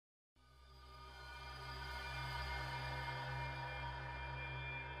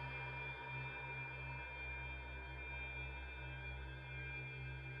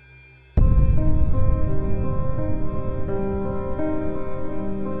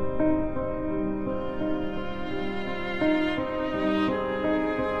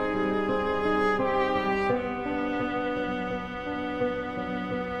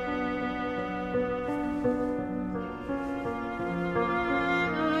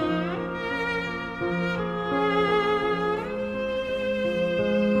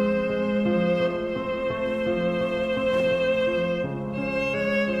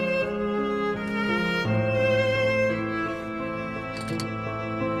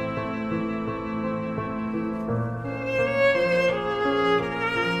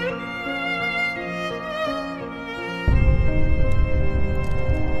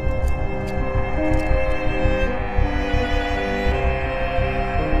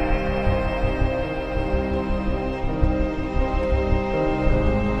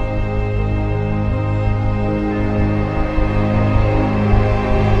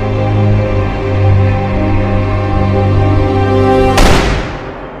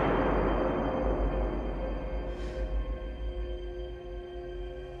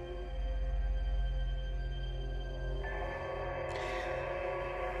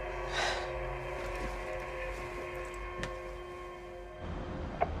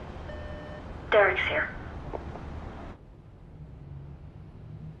Derek's here.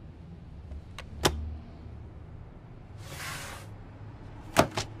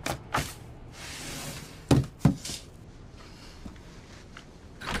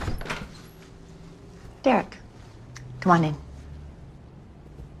 Derek, come on in.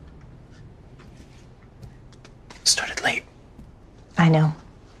 Started late. I know.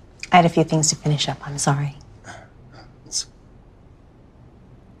 I had a few things to finish up. I'm sorry.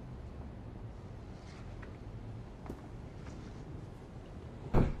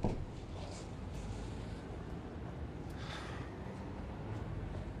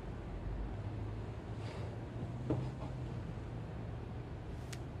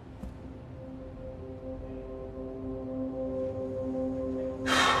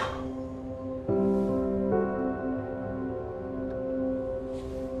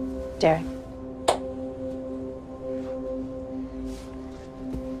 Derek.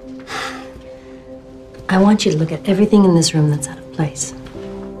 I want you to look at everything in this room that's out of place.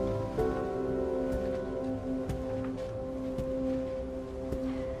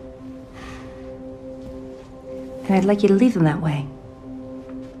 And I'd like you to leave them that way.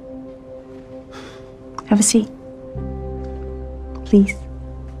 Have a seat. Please.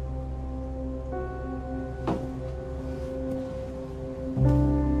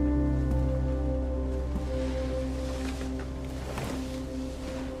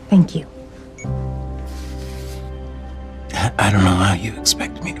 Thank you. I don't know how you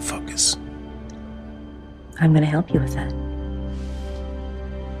expect me to focus. I'm going to help you with that.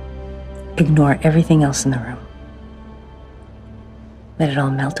 Ignore everything else in the room. Let it all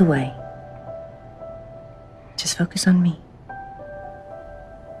melt away. Just focus on me.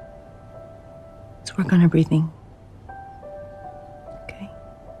 Let's work on our breathing. Okay?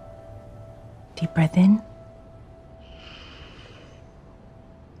 Deep breath in.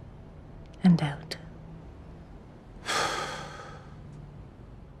 And out.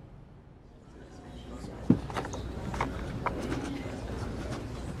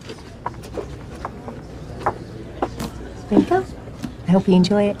 There you go. I hope you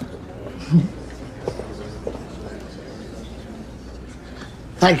enjoy it.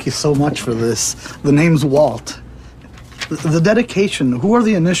 Thank you so much for this. The name's Walt. The dedication, who are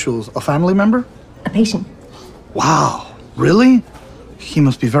the initials? A family member? A patient. Wow, really? He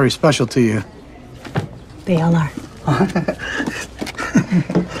must be very special to you. They all are.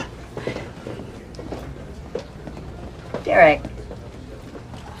 Derek.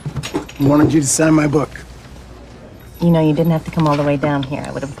 I wanted you to sign my book. You know, you didn't have to come all the way down here.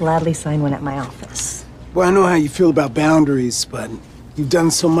 I would have gladly signed one at my office. Well, I know how you feel about boundaries, but you've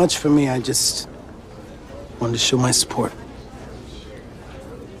done so much for me, I just wanted to show my support.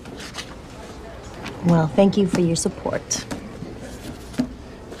 Well, thank you for your support.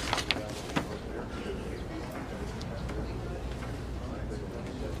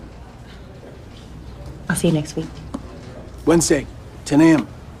 I'll see you next week. Wednesday, 10 a.m.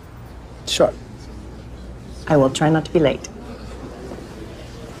 Sharp. I will try not to be late.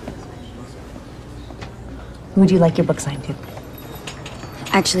 Who would you like your book signed to?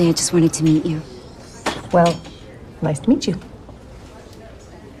 Actually, I just wanted to meet you. Well, nice to meet you.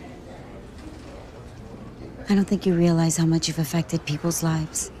 I don't think you realize how much you've affected people's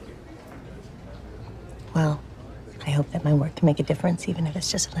lives. Well, I hope that my work can make a difference, even if it's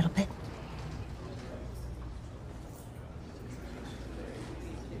just a little bit.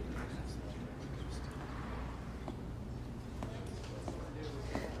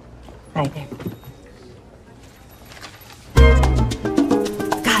 Hi there.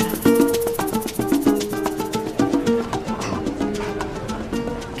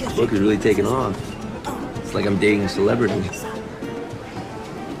 This book is really taking off. It's like I'm dating a celebrity. Does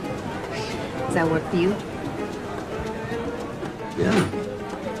that work for you? Yeah.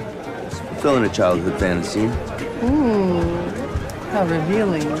 It's fulfilling a childhood fantasy. How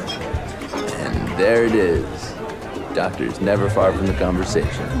revealing. And there it is. Doctor's never far from the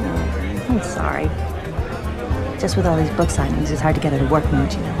conversation. I'm sorry. Just with all these book signings, it's hard to get out of work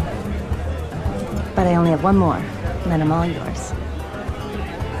mood, you know. But I only have one more, and then I'm all yours.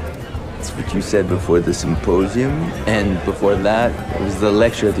 That's what you said before the symposium, and before that, it was the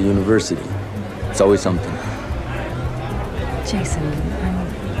lecture at the university. It's always something. Jason,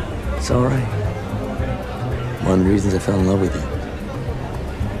 It's all right. One of the reasons I fell in love with you.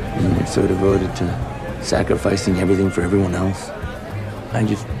 You're so devoted to sacrificing everything for everyone else. I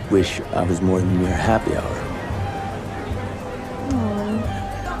just wish I was more than your happy hour.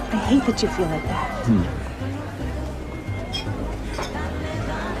 I hate that you feel like that.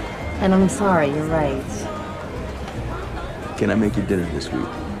 And I'm sorry, you're right. Can I make you dinner this week?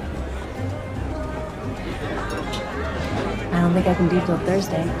 I don't think I can do till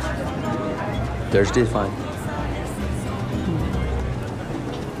Thursday. Thursday's fine.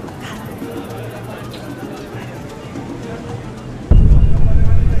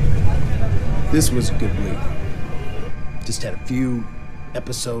 This was a good week. Just had a few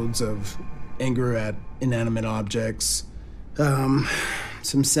episodes of anger at inanimate objects. Some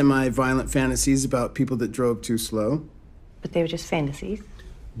semi-violent fantasies about people that drove too slow. But they were just fantasies.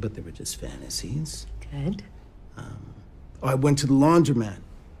 But they were just fantasies. Good. I went to the laundromat,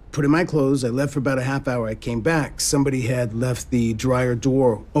 put in my clothes. I left for about a half hour. I came back. Somebody had left the dryer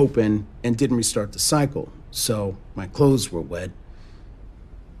door open and didn't restart the cycle. So my clothes were wet.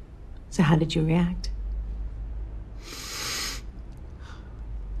 So how did you react?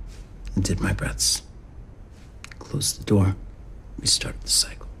 I did my breaths. Closed the door. Restarted the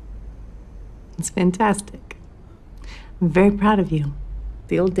cycle. It's fantastic. I'm very proud of you.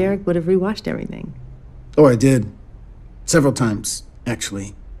 The old Derek would have rewashed everything. Oh, I did. Several times,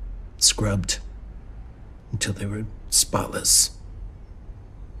 actually. Scrubbed. Until they were spotless.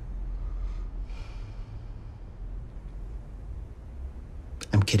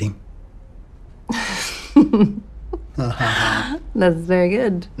 I'm kidding. That's very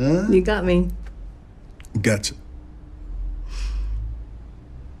good. You got me. Gotcha.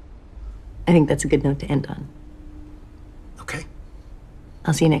 I think that's a good note to end on. Okay.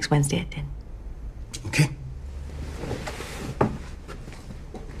 I'll see you next Wednesday at 10. Okay.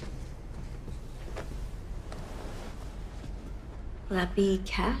 Will that be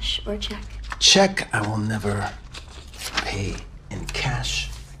cash or check? Check, I will never pay in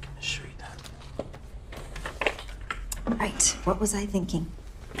cash. I can assure you that. Right. What was I thinking?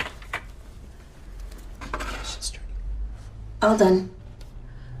 Cash is dirty. All done.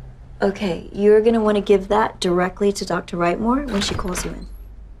 Okay, you're gonna want to give that directly to Dr. Wrightmore when she calls you in.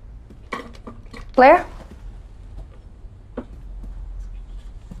 Blair?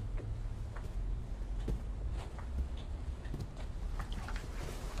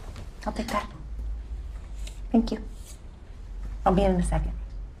 I'll take that. Thank you. I'll be in a second.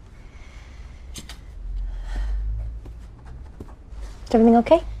 Is everything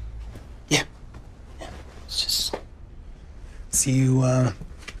okay? Yeah. It's just... See you,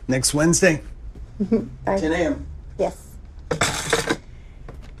 next Wednesday. 10 a.m. Yes.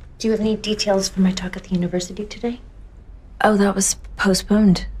 Do you have any details for my talk at the university today? Oh, that was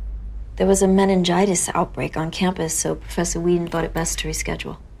postponed. There was a meningitis outbreak on campus, so Professor Whedon thought it best to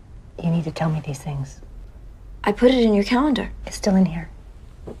reschedule. You need to tell me these things. I put it in your calendar. It's still in here.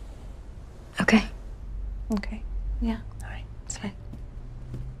 Okay. Okay. Yeah. All right. It's fine.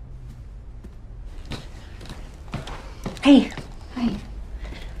 Hey, Hi.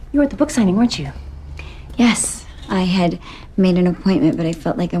 you were at the book signing, weren't you? Yes, I had made an appointment, but I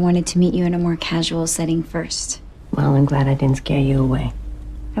felt like I wanted to meet you in a more casual setting first. Well, I'm glad I didn't scare you away.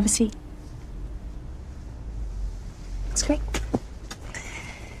 Have a seat. It's great.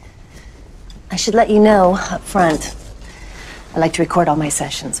 I should let you know up front, I like to record all my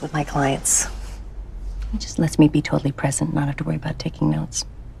sessions with my clients. It just lets me be totally present, not have to worry about taking notes.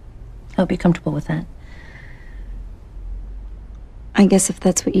 I hope you're comfortable with that. I guess if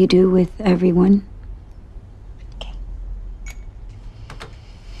that's what you do with everyone. Okay.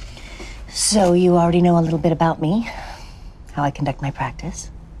 So you already know a little bit about me, how I conduct my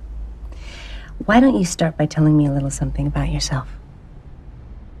practice. Why don't you start by telling me a little something about yourself?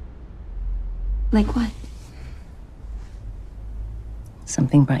 Like what?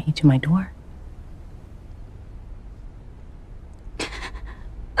 Something brought you to my door.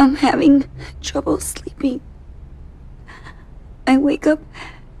 I'm having trouble sleeping. I wake up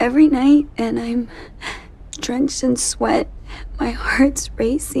every night and I'm drenched in sweat. My heart's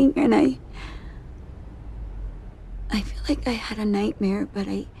racing and I feel like I had a nightmare, but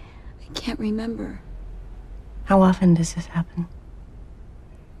I can't remember. How often does this happen?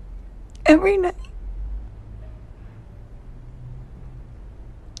 Every night.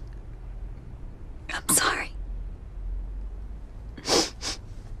 I'm sorry.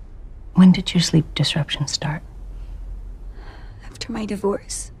 When did your sleep disruption start? After my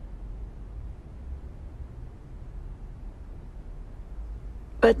divorce.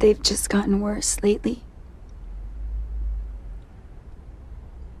 But they've just gotten worse lately.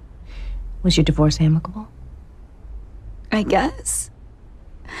 Was your divorce amicable? I guess.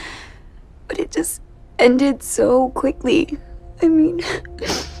 But it just ended so quickly. I mean,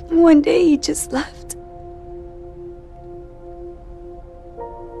 one day he just left.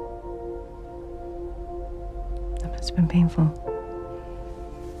 That must have been painful.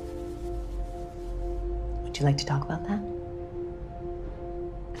 Would you like to talk about that?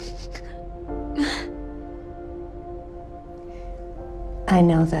 I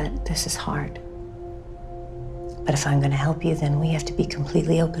know that this is hard. But if I'm going to help you, then we have to be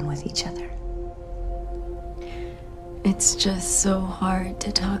completely open with each other. It's just so hard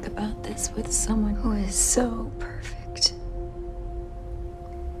to talk about this with someone who is so perfect.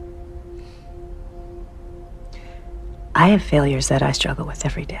 I have failures that I struggle with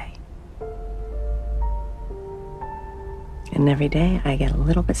every day. And every day I get a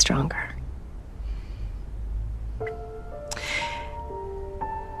little bit stronger.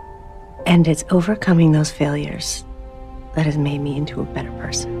 And it's overcoming those failures that has made me into a better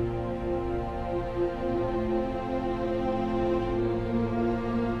person.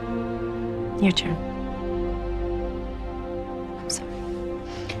 Your turn. I'm sorry.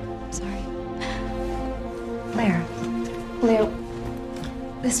 I'm sorry. Claire. Leo,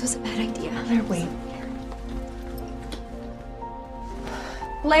 this was a bad idea. Claire, wait.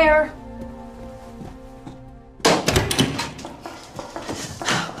 Blair!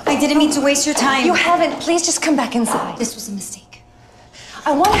 I didn't mean to waste your time. You haven't. Please just come back inside. This was a mistake.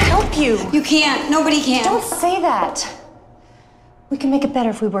 I want to help you. You can't. Nobody can. Don't say that. We can make it better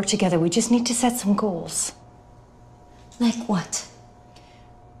if we work together. We just need to set some goals. Like what?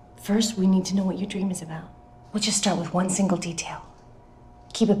 First, we need to know what your dream is about. We'll just start with one single detail.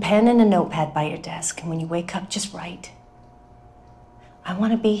 Keep a pen and a notepad by your desk, and when you wake up, just write. I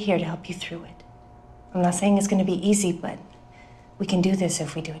want to be here to help you through it. I'm not saying it's going to be easy, but we can do this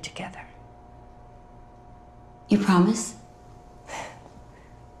if we do it together. You promise?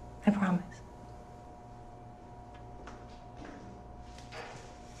 I promise.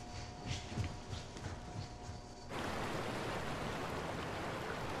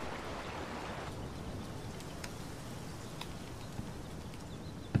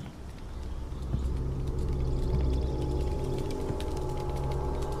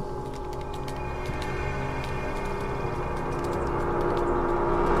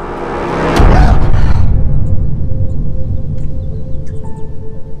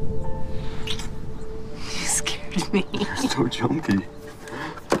 Me. You're so jumpy.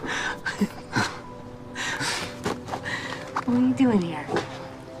 What are you doing here? I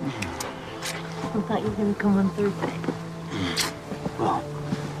thought you were going to come on Thursday. Well,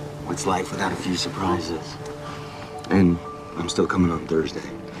 what's life without a few surprises? And I'm still coming on Thursday.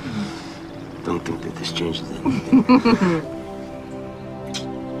 Don't think that this changes anything.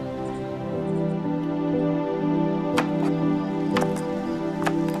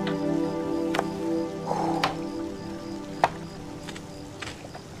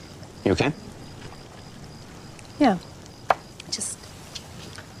 You okay? Yeah. Just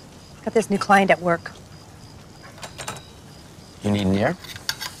got this new client at work. You need an ear?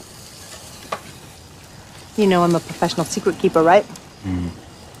 You know I'm a professional secret keeper, right?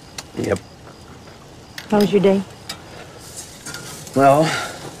 Yep. How was your day? Well,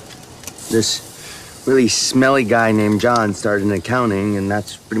 this really smelly guy named John started in accounting, and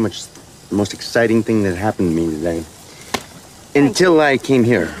that's pretty much the most exciting thing that happened to me today. Until I came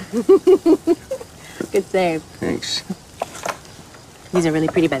here. Good save. Thanks. These are really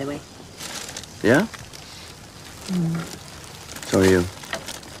pretty, by the way. Yeah? So are you.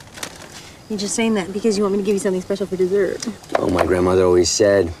 You're just saying that because you want me to give you something special for dessert. Oh, my grandmother always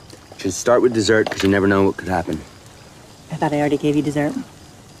said, you should start with dessert because you never know what could happen. I thought I already gave you dessert.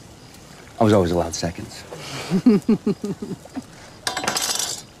 I was always allowed seconds.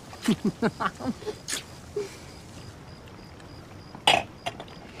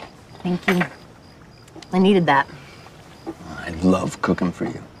 Thank you. I needed that. I love cooking for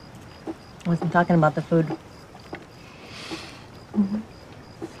you. I wasn't talking about the food.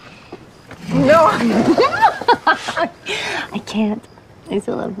 No! I can't. I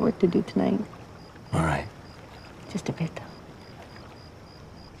still have work to do tonight. All right. Just a bit, though.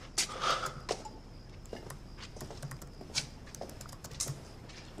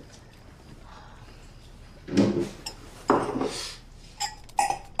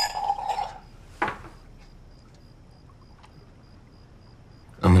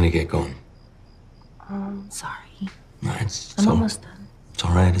 I'm gonna get going. Sorry. No, I'm almost done. It's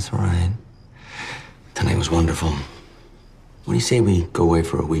all right, it's all right. Tonight was wonderful. What do you say we go away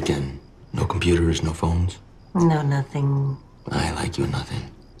for a weekend? No computers, no phones? No, nothing. I like you nothing.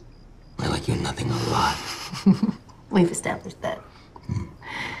 I like you nothing a lot. We've established that.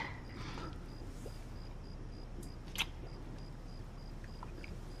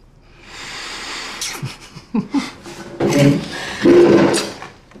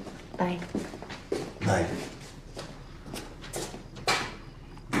 Bye. Bye.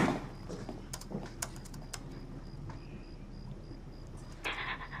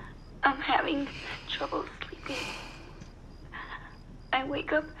 I'm having trouble sleeping. I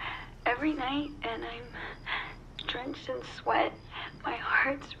wake up every night and I'm drenched in sweat. My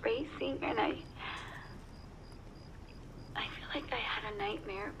heart's racing and I feel like I had a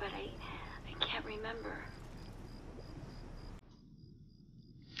nightmare, but I can't remember.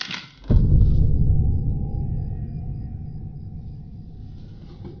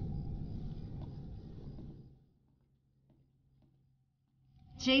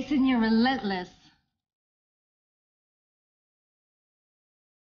 Jason, you're relentless.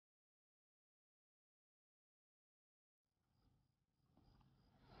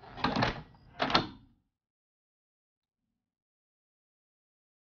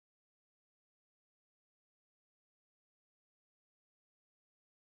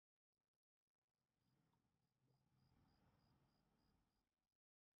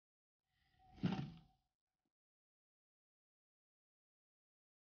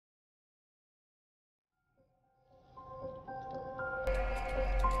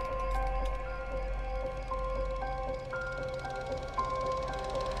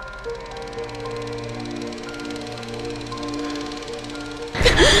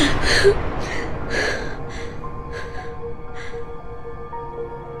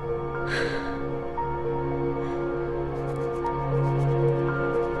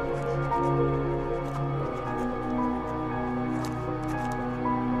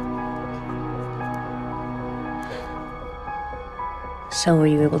 So, were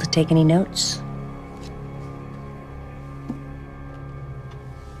you able to take any notes?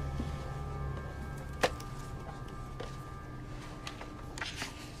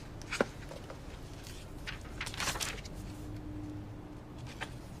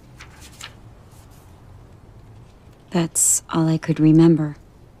 That's all I could remember.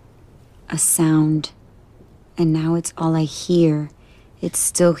 A sound. And now it's all I hear. It's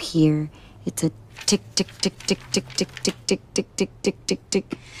still here. It's a tick, tick, tick, tick, tick, tick, tick, tick, tick, tick, tick, tick,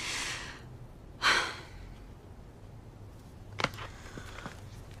 tick.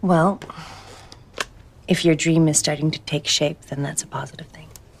 Well, if your dream is starting to take shape, then that's a positive thing.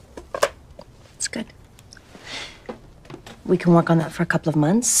 It's good. We can work on that for a couple of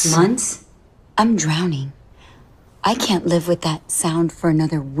months. Months? I'm drowning. I can't live with that sound for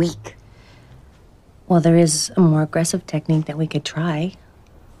another week. Well, there is a more aggressive technique that we could try.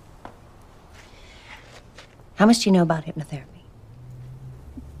 How much do you know about hypnotherapy?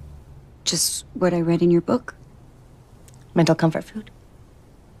 Just what I read in your book. Mental comfort food?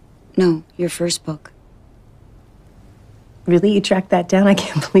 No, your first book. Really? You tracked that down? I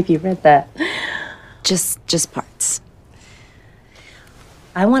can't believe you read that. Just parts.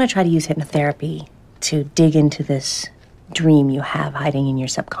 I want to try to use hypnotherapy to dig into this dream you have hiding in your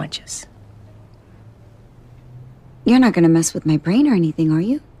subconscious. You're not gonna mess with my brain or anything, are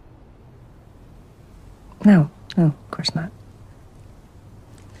you? No, of course not.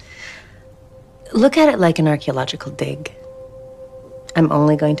 Look at it like an archaeological dig. I'm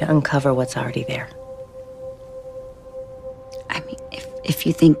only going to uncover what's already there. I mean, if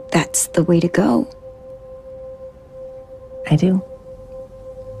you think that's the way to go. I do.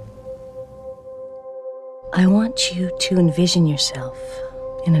 I want you to envision yourself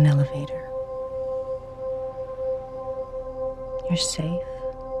in an elevator. You're safe.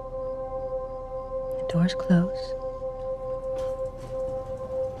 The door's closed.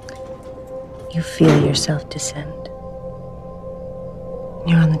 You feel yourself descend.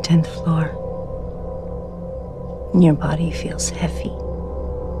 You're on the 10th floor. And your body feels heavy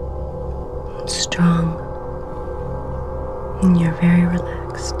and strong. And you're very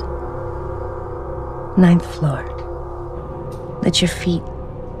relaxed. 9th floor. Let your feet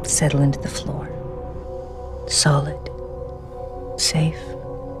settle into the floor. Solid. Safe.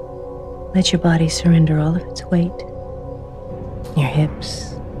 Let your body surrender all of its weight. Your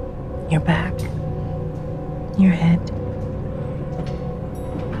hips, your back, your head.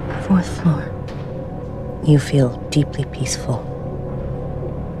 4th floor. You feel deeply peaceful.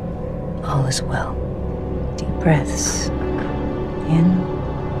 All is well. Deep breaths. In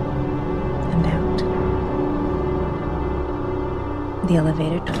and out. The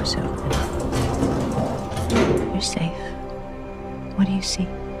elevator doors open. You're safe. What do you see?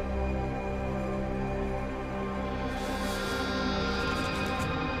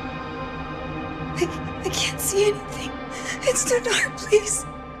 I can't see anything. It's too dark, please.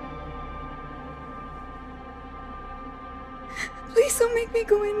 Please don't make me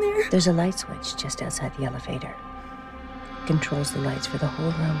go in there. There's a light switch just outside the elevator. It controls the lights for the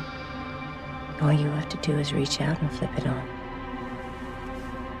whole room. All you have to do is reach out and flip it on.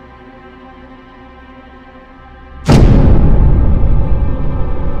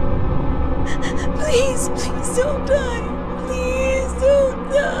 Please don't die. Please don't.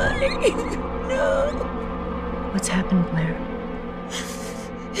 die. No. What's happened, Blair?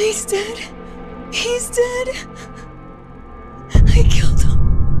 He's dead. He's dead. I killed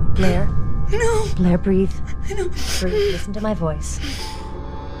him. Blair? No. Blair, breathe. I know. Breathe. Listen to my voice.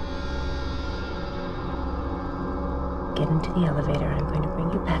 Get into the elevator. I'm going to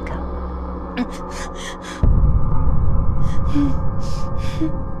bring you back up.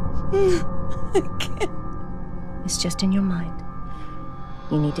 I can't. It's just in your mind.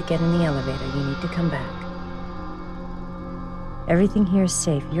 You need to get in the elevator. You need to come back. Everything here is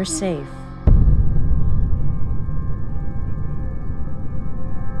safe. You're safe.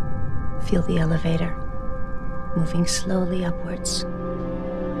 Feel the elevator moving slowly upwards,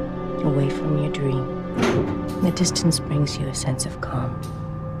 away from your dream. The distance brings you a sense of calm,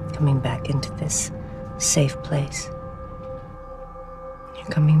 coming back into this safe place. You're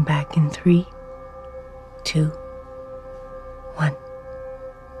coming back in 3, 2, 1.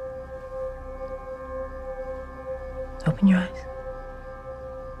 Open your eyes.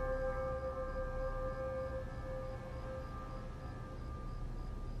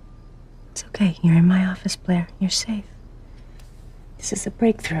 It's okay. You're in my office, Blair. You're safe. This is a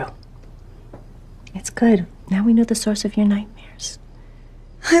breakthrough. It's good. Now we know the source of your nightmares.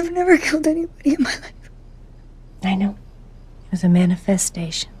 I've never killed anybody in my life. I know. It was a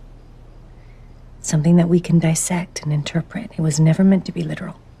manifestation. Something that we can dissect and interpret. It was never meant to be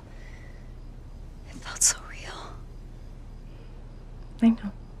literal. It felt so real. I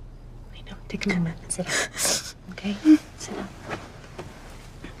know. I know. Take a moment. Sit down. Okay? Sit down.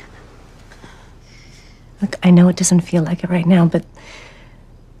 Look, I know it doesn't feel like it right now, but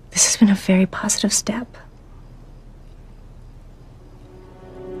this has been a very positive step.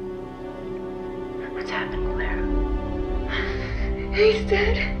 What's happened, Blair? He's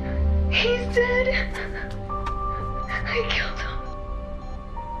dead. He's dead. I killed him.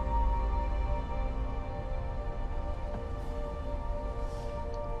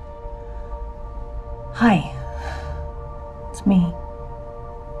 Hi. It's me.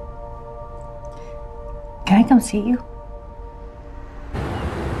 Can I come see you?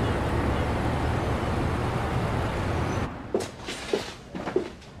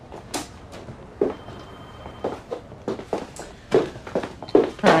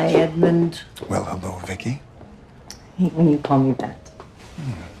 Hi, Edmund. Well, hello, Vicky. I hate when you call me that.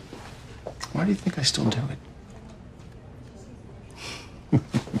 Why do you think I still do it?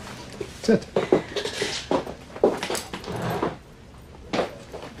 Sit.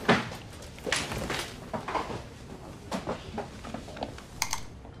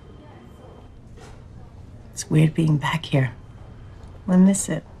 It's weird being back here. I miss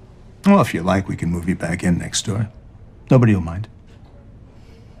it. Well, if you like, we can move you back in next door. Nobody will mind.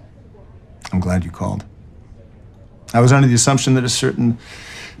 I'm glad you called. I was under the assumption that a certain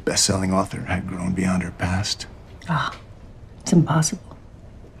best-selling author had grown beyond her past. Ah, it's impossible.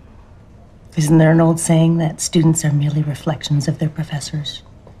 Isn't there an old saying that students are merely reflections of their professors?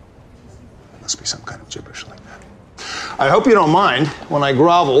 Must be some kind of gibberish like that. I hope you don't mind when I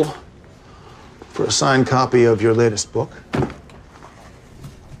grovel for a signed copy of your latest book.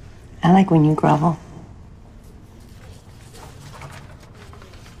 I like when you grovel.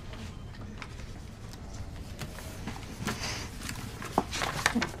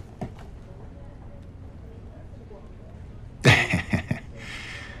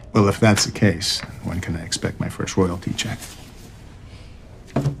 Well, if that's the case, when can I expect my first royalty check?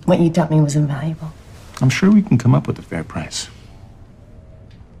 What you taught me was invaluable. I'm sure we can come up with a fair price.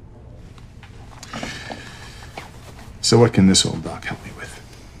 So what can this old doc help me with?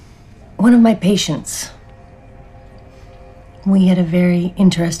 One of my patients, we had a very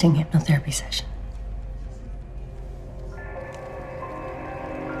interesting hypnotherapy session.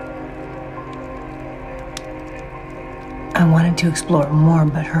 I wanted to explore more,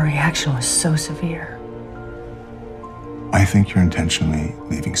 but her reaction was so severe. I think you're intentionally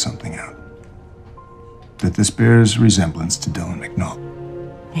leaving something out. That this bears resemblance to Dylan McNaught.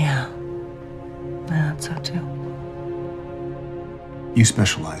 Yeah, I thought so too. You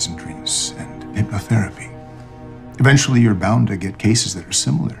specialize in dreams and hypnotherapy. Eventually, you're bound to get cases that are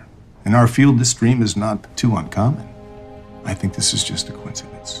similar. In our field, this dream is not too uncommon. I think this is just a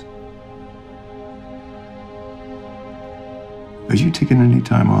coincidence. Have you taken any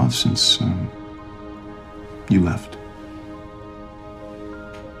time off since you left?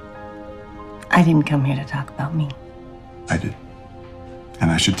 I didn't come here to talk about me. I did.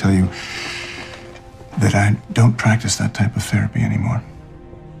 And I should tell you that I don't practice that type of therapy anymore.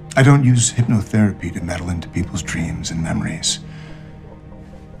 I don't use hypnotherapy to meddle into people's dreams and memories.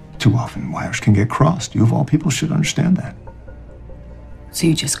 Too often, wires can get crossed. You, of all people, should understand that. So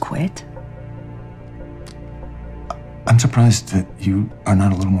you just quit? I'm surprised that you are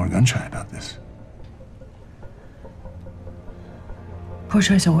not a little more gun-shy about this. Poor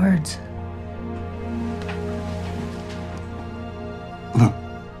choice of words. Look,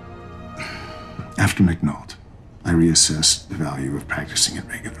 after McNaught, I reassessed the value of practicing it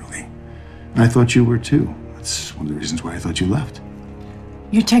regularly. And I thought you were too. That's one of the reasons why I thought you left.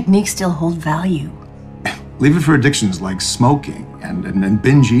 Your techniques still hold value. Leave it for addictions like smoking and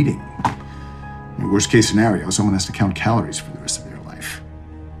binge eating. In the worst case scenario, someone has to count calories for the rest of their life.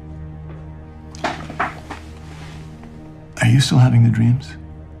 Are you still having the dreams?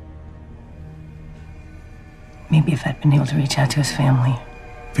 Maybe if I'd been able to reach out to his family.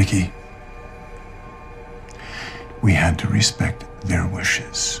 Vicky, we had to respect their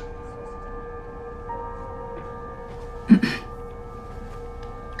wishes.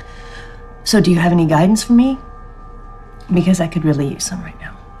 So do you have any guidance for me? Because I could really use some right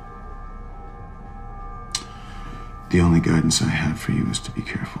now. The only guidance I have for you is to be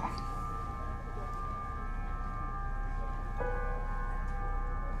careful.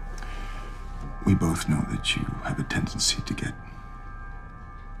 We both know that you have a tendency to get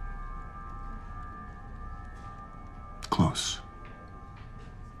close.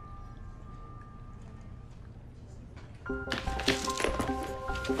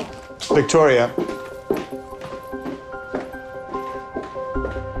 Victoria.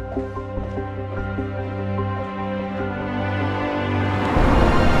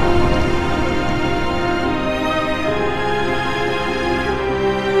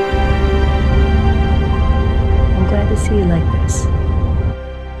 I'm glad to see you like this.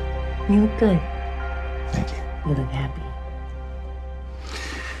 You look good. Thank you. You look happy.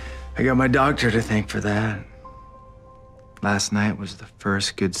 I got my doctor to thank for that. Last night was the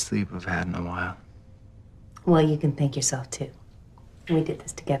first good sleep I've had in a while. Well, you can thank yourself too. We did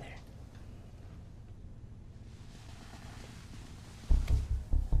this together.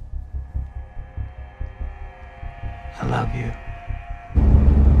 I love you.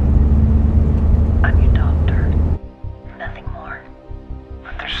 I'm your doctor. Nothing more.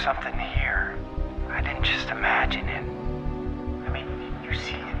 But there's something here. I didn't just imagine it. I mean, you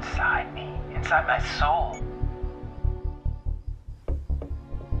see inside me, inside my soul.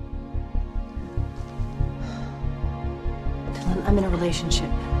 Dylan, I'm in a relationship.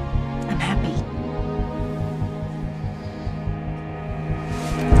 I'm happy.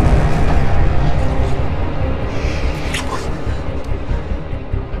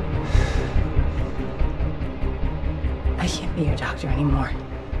 I can't be your doctor anymore.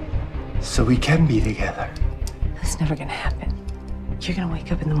 So we can be together. That's never gonna happen. You're gonna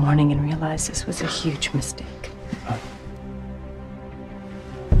wake up in the morning and realize this was a huge mistake.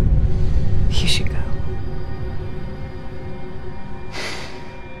 You should go.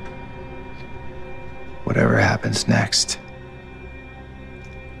 Whatever happens next,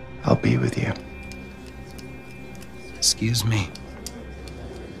 I'll be with you. Excuse me.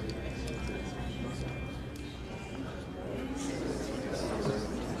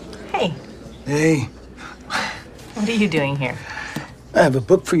 Hey, Hey, what are you doing here? I have a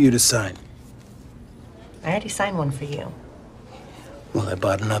book for you to sign. I already signed one for you. Well, I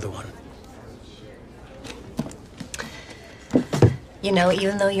bought another one. You know,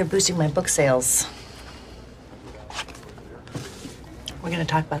 even though you're boosting my book sales, we're gonna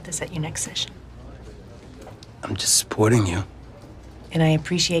talk about this at your next session. I'm just supporting you. And I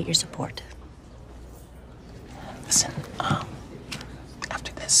appreciate your support. Listen,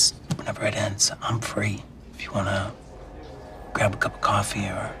 after this, whenever it ends, I'm free. If you wanna grab a cup of coffee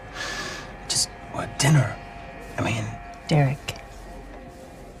or just dinner. I mean, Derek,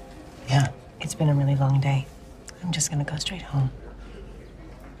 yeah. it's been a really long day. I'm just gonna go straight home.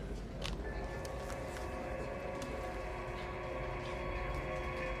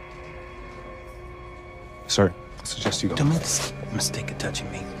 Sir, I suggest you go. Don't make this mistake of touching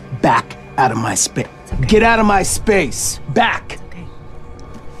me. Back out of my space. Get out of my space. Back. Okay.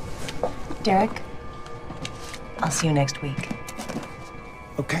 Derek, I'll see you next week.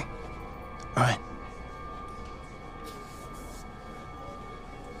 Okay. All right.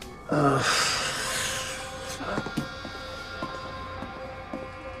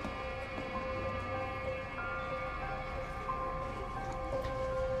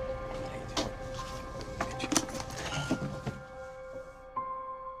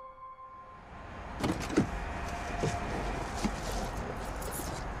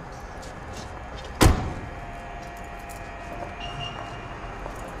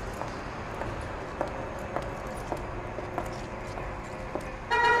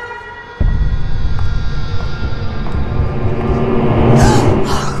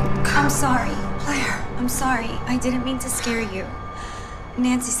 scare you.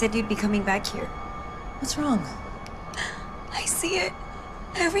 Nancy said you'd be coming back here. What's wrong? I see it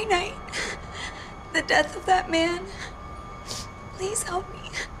every night. The death of that man. Please help me.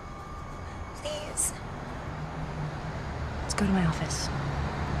 Please. Let's go to my office.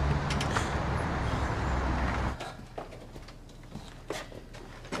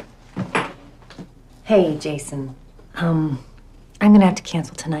 Hey, Jason. I'm gonna have to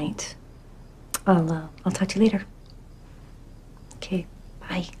cancel tonight. I'll talk to you later. Okay,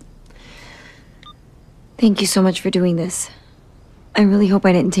 bye. Thank you so much for doing this. I really hope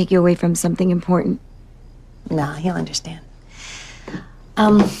I didn't take you away from something important. Nah, he'll understand.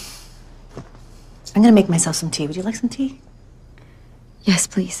 I'm gonna make myself some tea. Would you like some tea? Yes,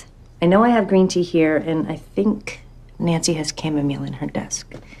 please. I know I have green tea here, and I think Nancy has chamomile in her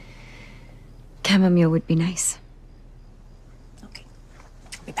desk. Chamomile would be nice. Okay,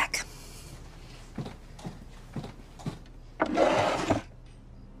 I'll be back.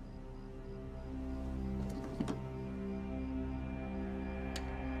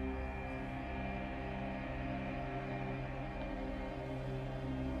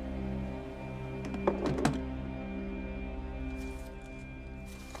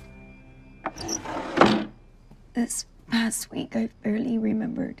 This past week, I've barely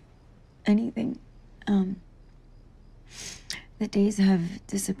remembered anything. The days have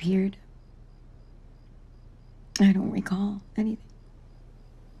disappeared. I don't recall anything.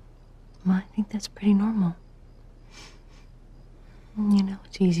 Well, I think that's pretty normal. You know,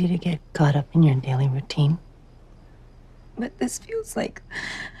 it's easy to get caught up in your daily routine. But this feels like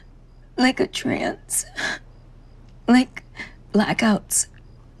a trance. Like blackouts.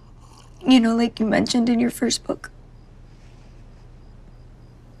 You know, like you mentioned in your first book.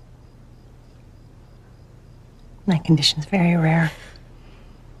 My condition's very rare.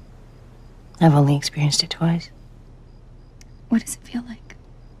 I've only experienced it twice. What does it feel like?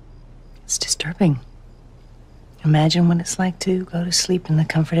 It's disturbing. Imagine what it's like to go to sleep in the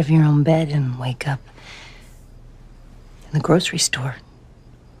comfort of your own bed and wake up in the grocery store.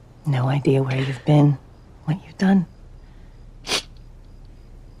 No idea where you've been, what you've done.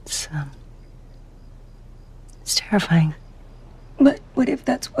 It's terrifying. But what if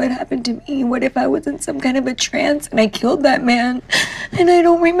that's what happened to me? What if I was in some kind of a trance and I killed that man and I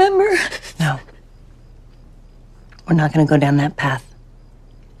don't remember? No. We're not gonna go down that path.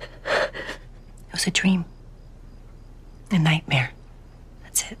 It was a dream. A nightmare.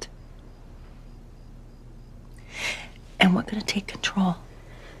 That's it. And we're gonna take control.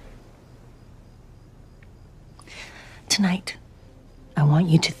 Tonight, I want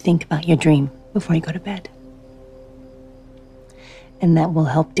you to think about your dream before you go to bed. And that will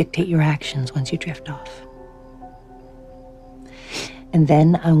help dictate your actions once you drift off. And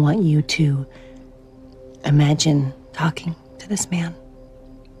then I want you to imagine talking to this man,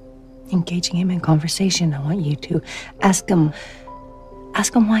 engaging him in conversation. I want you to ask him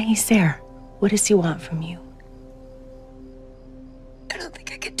why he's there. What does he want from you? I don't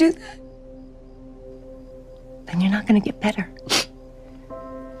think I could do that. Then you're not gonna get better.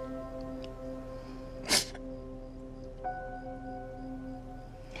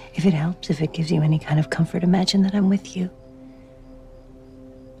 If it helps, if it gives you any kind of comfort, imagine that I'm with you.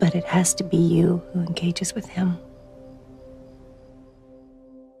 But it has to be you who engages with him.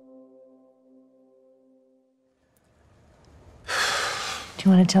 Do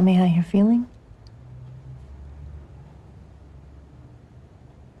you want to tell me how you're feeling?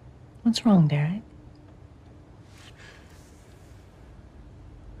 What's wrong, Derek?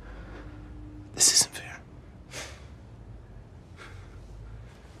 This isn't fair.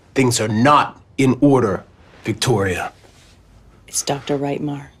 Things are not in order, Victoria. It's Dr.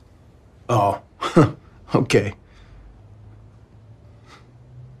 Reitmar. Oh, okay.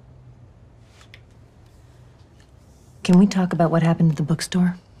 Can we talk about what happened at the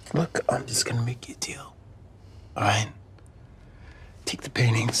bookstore? Look, I'm just gonna make you a deal. All right? Take the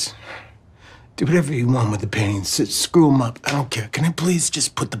paintings. Do whatever you want with the paintings. Screw them up. I don't care. Can I please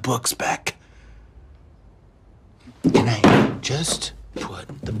just put the books back? Can I just put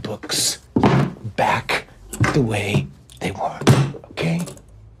the books back the way they were, okay?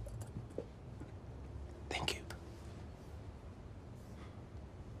 Thank you.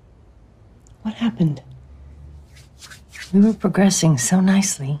 What happened? We were progressing so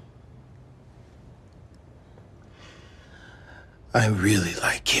nicely. I really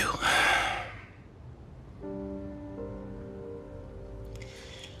like you.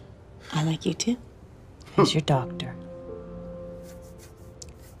 I like you too. He's your doctor.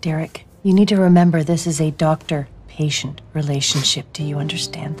 Derek, you need to remember this is a doctor-patient relationship. Do you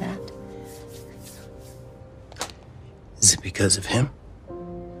understand that? Is it because of him?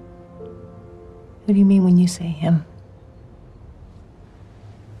 Who do you mean when you say him?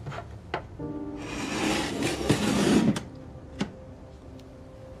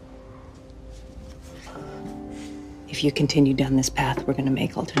 If you continue down this path, we're gonna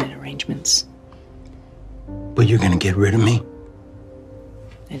make alternate arrangements. But you're gonna get rid of me?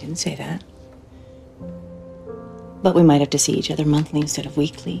 I didn't say that. But we might have to see each other monthly instead of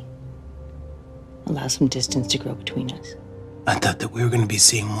weekly. Allow some distance to grow between us. I thought that we were gonna be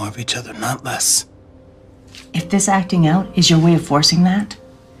seeing more of each other, not less. If this acting out is your way of forcing that,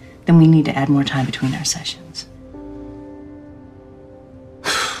 then we need to add more time between our sessions.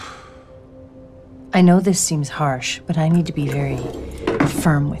 I know this seems harsh, but I need to be very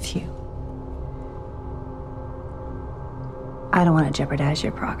firm with you. I don't want to jeopardize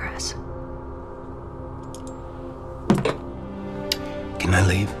your progress. Can I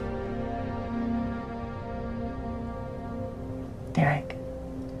leave? Derek.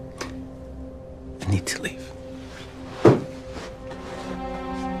 I need to leave.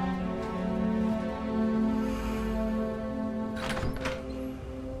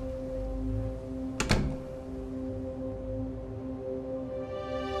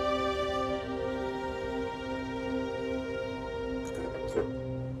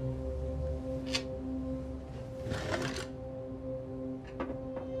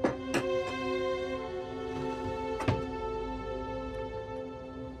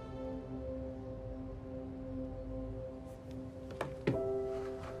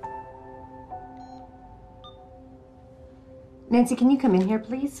 Nancy, can you come in here,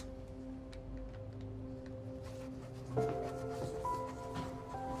 please?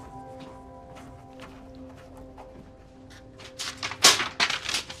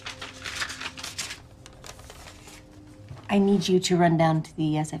 I need you to run down to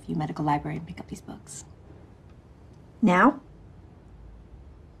the SFU Medical Library and pick up these books. Now?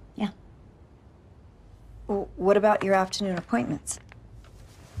 Yeah. Well, what about your afternoon appointments?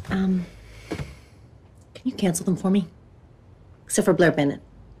 Can you cancel them for me? Except for Blair Bennett.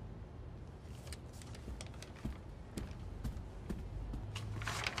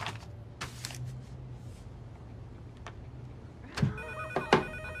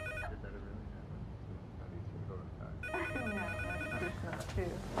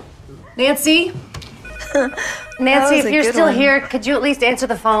 Nancy? Nancy, if you're still here, could you at least answer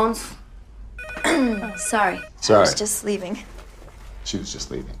the phones? Sorry. Sorry. I was just leaving. She was just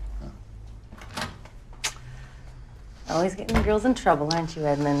leaving. Always getting girls in trouble, aren't you,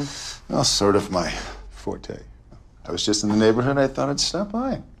 Edmund? Well, sort of my forte. I was just in the neighborhood. I thought I'd stop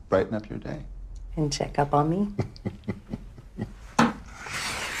by, brighten up your day. And check up on me? Let's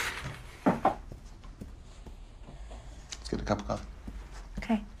get a cup of coffee.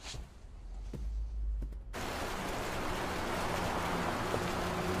 Okay.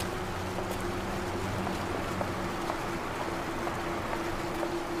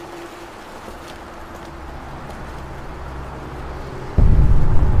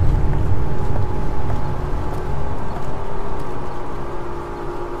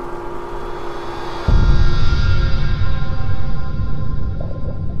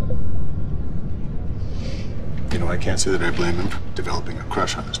 I can't say that I blame him for developing a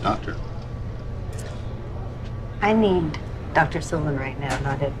crush on his doctor. I need Dr. Sylvan right now,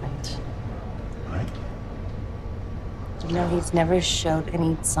 not Edmund. Right? You know, he's never showed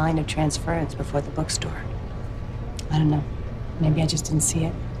any sign of transference before the bookstore. I don't know. Maybe I just didn't see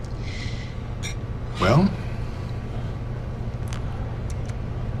it. Well,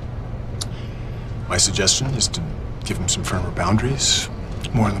 my suggestion is to give him some firmer boundaries,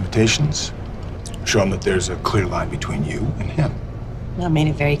 more limitations. Show him that there's a clear line between you and him. Well, I made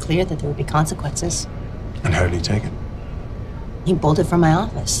it very clear that there would be consequences. And how did he take it? He bolted from my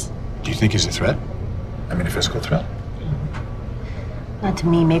office. Do you think he's a threat? I mean, a physical threat? Not to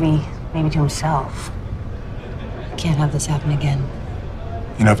me, maybe to himself. I can't have this happen again.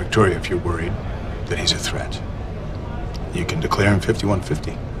 You know, Victoria, if you're worried that he's a threat, you can declare him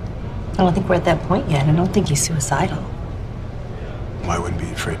 5150. I don't think we're at that point yet. I don't think he's suicidal. Well, I wouldn't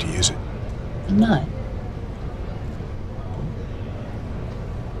be afraid to use it. I'm not.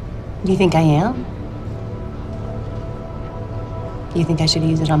 Do you think I am? Do you think I should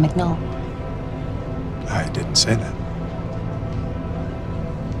use it on McNull? I didn't say that.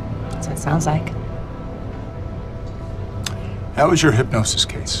 That's what it sounds like. How was your hypnosis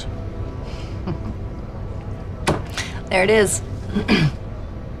case? There it is.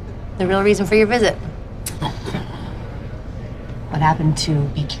 The real reason for your visit. What happened to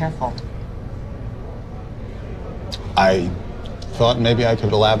Be Careful? I thought maybe I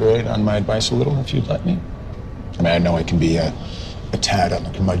could elaborate on my advice a little if you'd let me. I mean, I know I can be a tad on the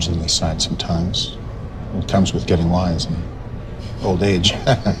curmudgeonly side sometimes. It comes with getting wise and old age.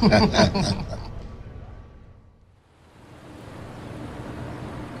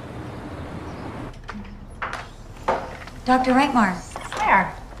 Dr. Reitmar.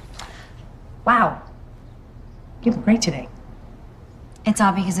 Claire. Wow. You look great today. It's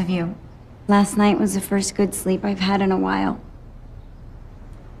all because of you. Last night was the first good sleep I've had in a while.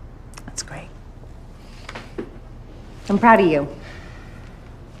 That's great. I'm proud of you.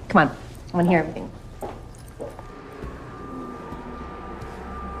 Come on, I want to hear everything. Oh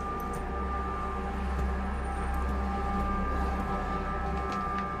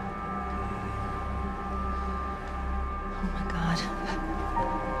my God.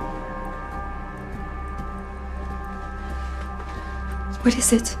 What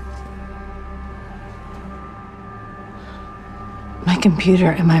is it? My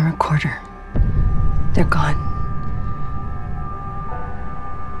computer and my recorder. They're gone.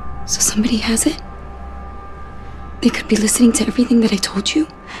 So somebody has it? They could be listening to everything that I told you?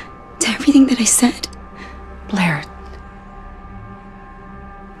 To everything that I said? Blair.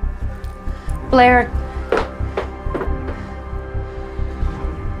 Blair.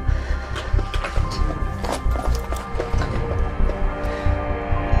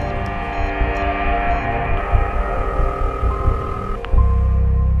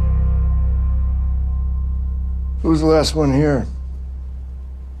 Who was the last one here?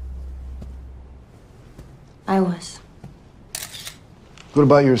 I was. What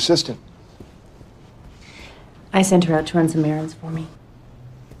about your assistant? I sent her out to run some errands for me.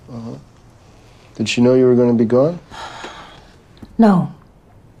 Uh-huh. Did she know you were going to be gone? No.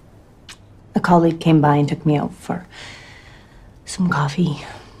 A colleague came by and took me out for some coffee.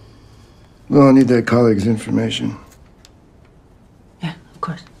 Well, I need that colleague's information. Yeah, of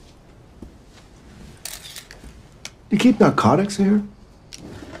course. You keep narcotics here?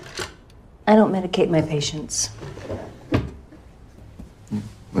 I don't medicate my patients.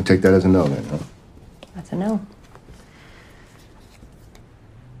 I'll take that as a no then, huh? That's a no.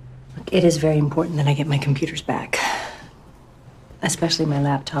 Look, it is very important that I get my computers back. Especially my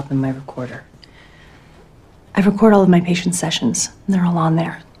laptop and my recorder. I record all of my patients' sessions, and they're all on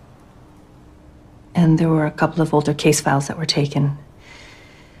there. And there were a couple of older case files that were taken.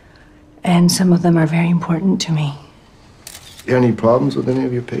 And some of them are very important to me. You had any problems with any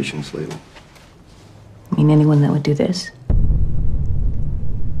of your patients lately? I mean, anyone that would do this?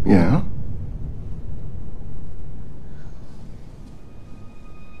 Yeah?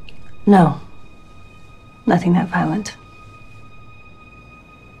 No. Nothing that violent.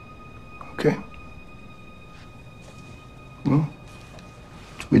 Okay. Well,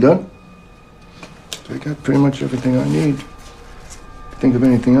 we done? I got pretty much everything I need. If you think of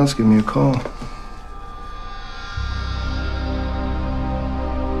anything else, give me a call.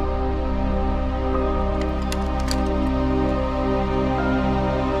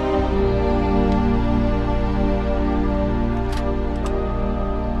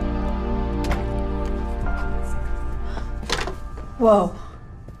 Whoa.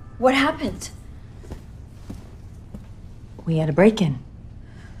 What happened? We had a break-in.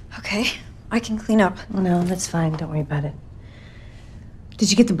 Okay, I can clean up. No, that's fine. Don't worry about it.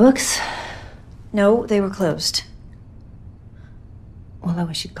 Did you get the books? No, they were closed. Well, I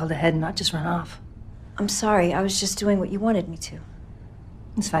wish you'd called ahead and not just run off. I'm sorry, I was just doing what you wanted me to.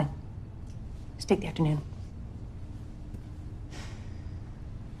 It's fine. Just take the afternoon.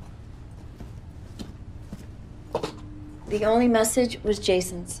 The only message was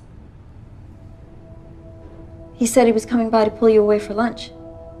Jason's. He said he was coming by to pull you away for lunch.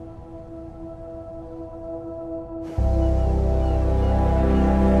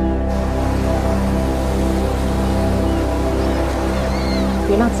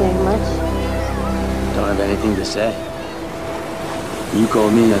 You're not saying much. Don't have anything to say. When you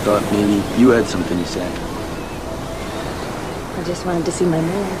called me, I thought maybe you had something to say. I just wanted to see my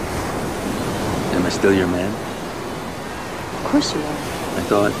man. Am I still your man? Of course you are. I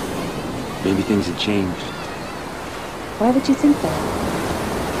thought maybe things had changed. Why would you think that?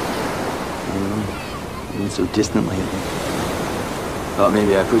 I don't know. You've been so distant lately. Thought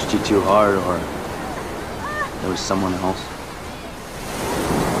maybe I pushed you too hard, or there was someone else.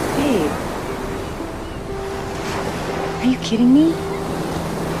 Babe. Are you kidding me?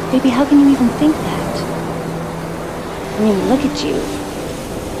 Baby, how can you even think that? I mean, look at you.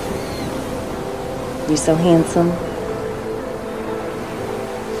 You're so handsome.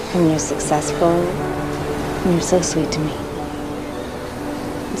 And you're successful. And you're so sweet to me.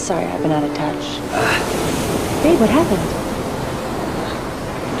 I'm sorry I've been out of touch. Babe, what happened?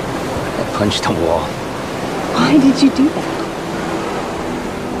 I punched a wall. Why did you do that?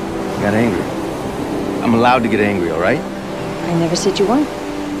 I got angry. I'm allowed to get angry, all right? I never said you weren't.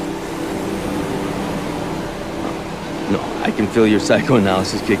 No, I can feel your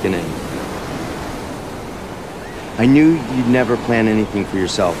psychoanalysis kicking in. I knew you'd never plan anything for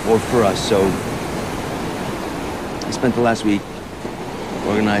yourself or for us, so I spent the last week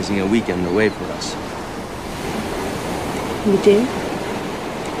organizing a weekend away for us. You did?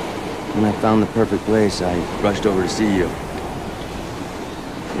 When I found the perfect place, I rushed over to see you.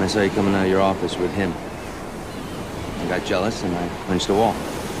 And I saw you coming out of your office with him. I got jealous and I punched a wall.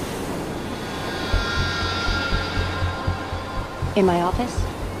 In my office?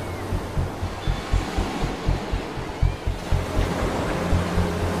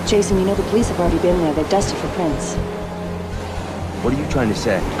 Jason, you know the police have already been there. They've dusted for prints. What are you trying to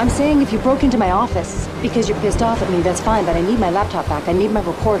say? I'm saying if you broke into my office because you're pissed off at me, that's fine, but I need my laptop back. I need my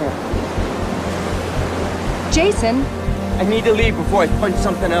recorder. Jason! I need to leave before I punch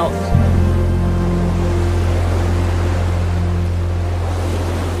something else.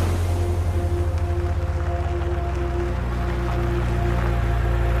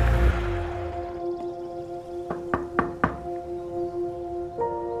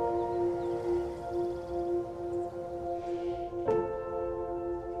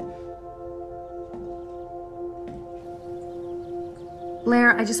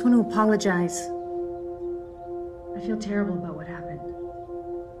 Blair, I just want to apologize. I feel terrible about what happened.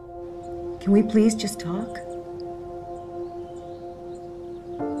 Can we please just talk?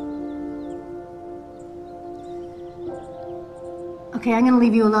 Okay, I'm gonna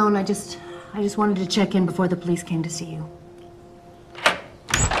leave you alone. I just wanted to check in before the police came to see you.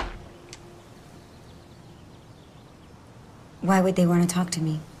 Why would they want to talk to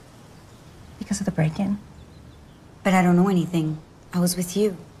me? Because of the break-in. But I don't know anything. I was with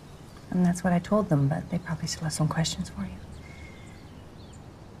you. And that's what I told them, but they probably still have some questions for you.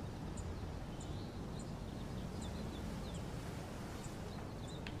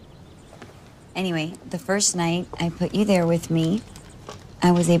 Anyway, the first night I put you there with me,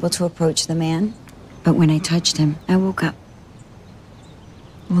 I was able to approach the man, but when I touched him, I woke up.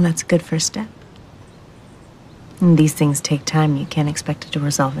 Well, that's a good first step. And these things take time. You can't expect it to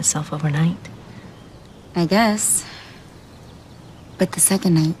resolve itself overnight. I guess. But the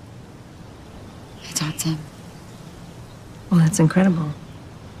second night, I talked to him. Well, that's incredible.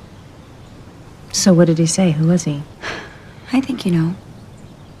 So what did he say? Who was he? I think you know.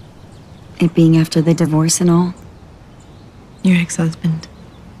 It being after the divorce and all. Your ex-husband.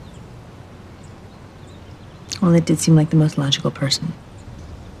 Well, it did seem like the most logical person.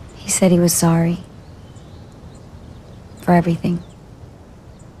 He said he was sorry. For everything.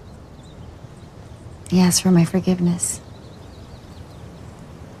 He asked for my forgiveness.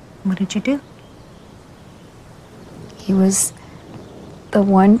 What did you do? He was the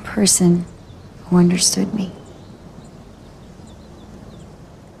one person who understood me.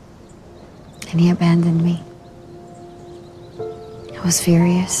 And he abandoned me. I was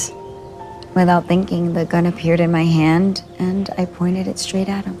furious. Without thinking, the gun appeared in my hand, and I pointed it straight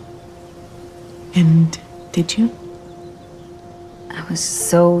at him. And did you? I was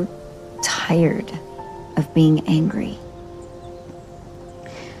so tired of being angry.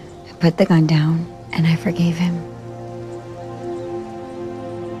 I put the gun down, and I forgave him.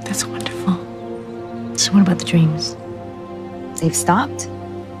 That's wonderful. So what about the dreams? They've stopped.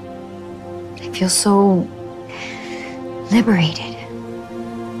 I feel so liberated.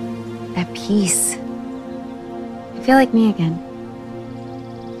 At peace. I feel like me again.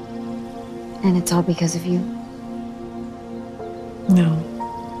 And it's all because of you. No.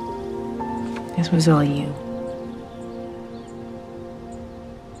 This was all you.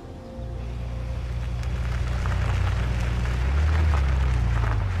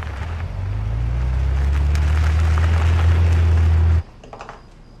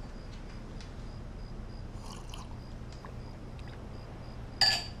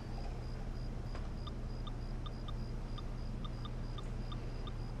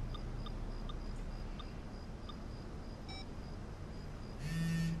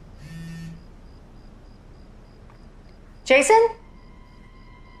 Jason?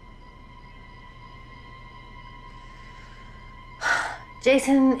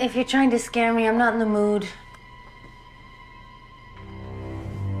 Jason, if you're trying to scare me, I'm not in the mood.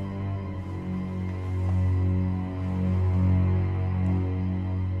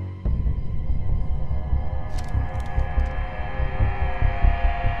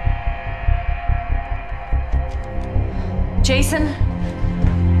 Jason?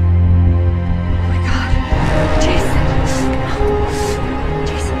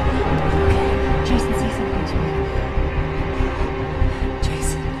 Jason, say something to me.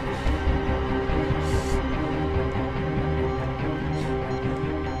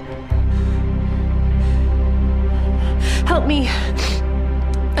 help me.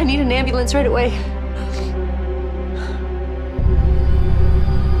 I need an ambulance right away.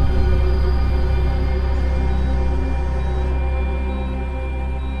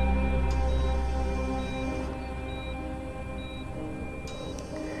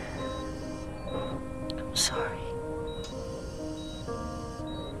 I'm sorry.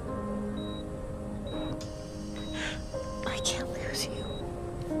 I can't lose you.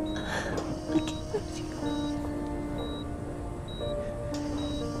 I can't lose you.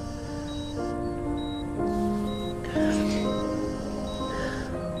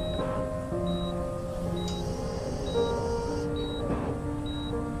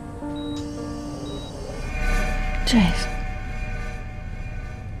 Jason.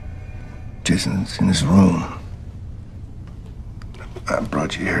 Jason's in his room. I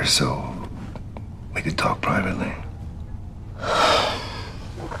brought you here so we could talk privately. Do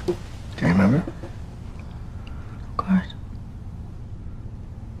you remember? Of course.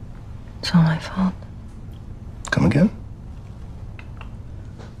 It's all my fault. Come again?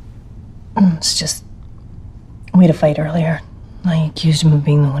 It's just... we had a fight earlier. I accused him of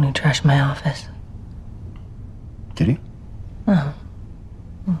being the one who trashed my office. Did he? No.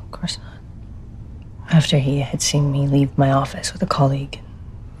 Well, of course not. After he had seen me leave my office with a colleague,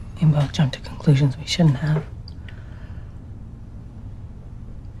 we both jumped to conclusions we shouldn't have.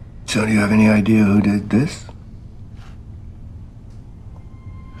 So do you have any idea who did this?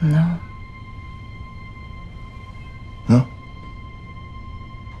 No. No?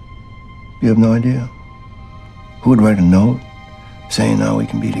 You have no idea? Who would write a note saying now we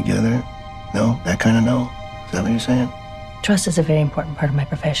can be together? No? That kind of no? Is that what you're saying? Trust is a very important part of my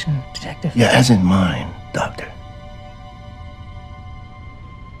profession, detective. Yeah, as in mine, Doctor.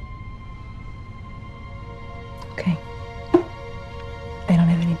 Okay. I don't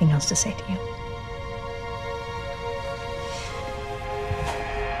have anything else to say to you.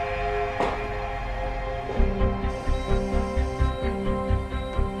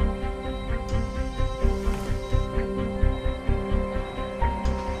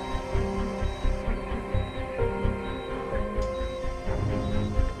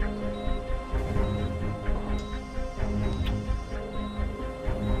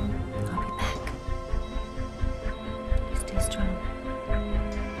 Stay strong.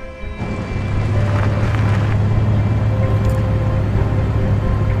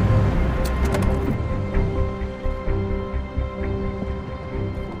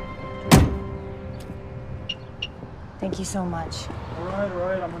 Thank you so much. All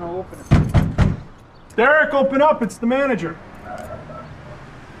right, I'm gonna open it. Derek, open up, it's the manager.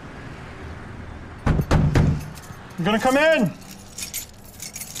 I'm gonna come in.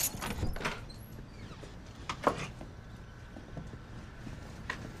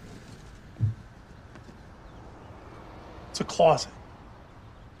 It's a closet.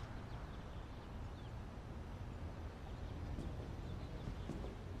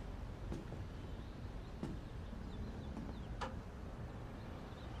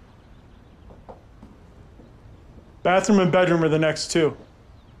 Bathroom and bedroom are the next two.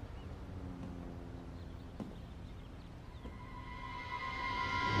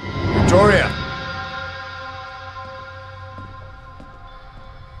 Victoria!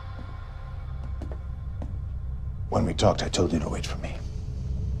 When we talked, I told you to wait for me.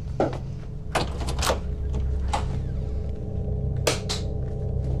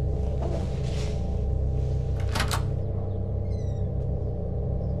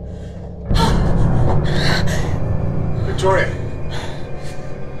 Victoria!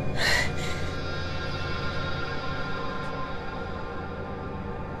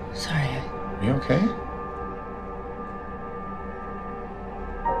 Sorry. Are you okay?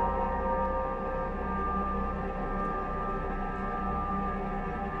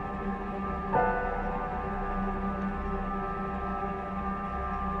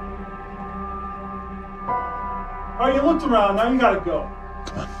 All right, you looked around, now you gotta go.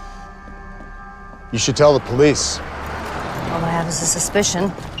 You should tell the police. All I have is a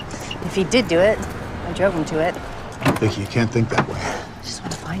suspicion. If he did do it, I drove him to it. Vicky, you can't think that way. I just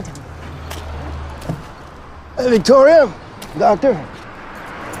want to find him. Hey, Victoria, Doctor.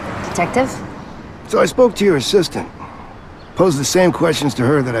 Detective? So I spoke to your assistant. Posed the same questions to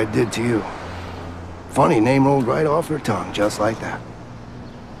her that I did to you. Funny, name rolled right off her tongue, just like that.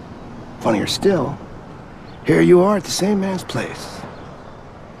 Funnier still, here you are at the same man's place.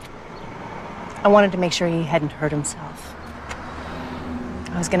 I wanted to make sure he hadn't hurt himself.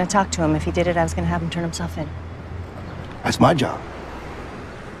 I was going to talk to him. If he did it, I was going to have him turn himself in. That's my job.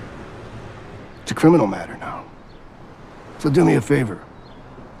 It's a criminal matter now. So do me a favor.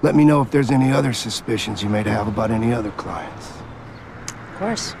 Let me know if there's any other suspicions you may have about any other clients. Of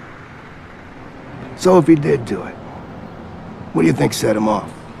course. So if he did do it, what do you think set him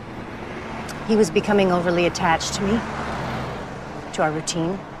off? He was becoming overly attached to me, to our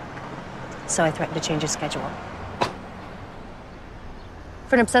routine, so I threatened to change his schedule.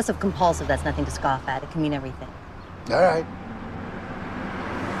 For an obsessive-compulsive, that's nothing to scoff at. It can mean everything. All right.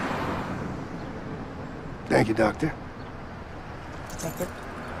 Thank you, Doctor. Detective.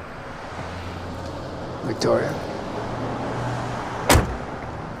 Victoria.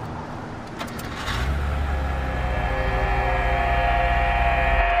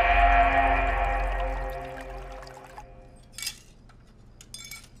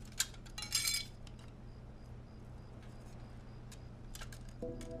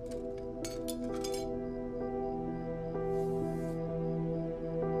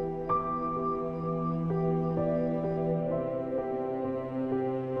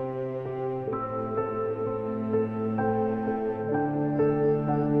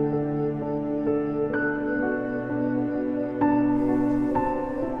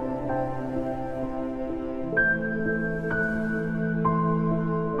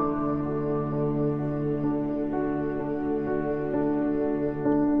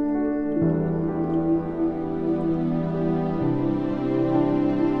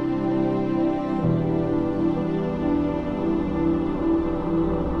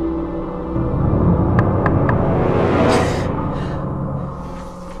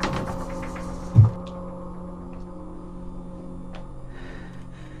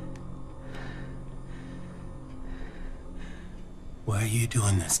 Why are you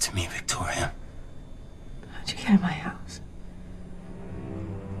doing this to me, Victoria? How'd you get in my house?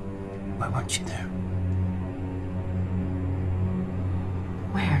 Why weren't you there?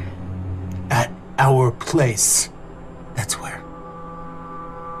 Where? At our place. That's where.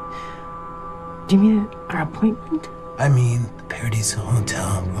 Do you mean our appointment? I mean, the Paradiso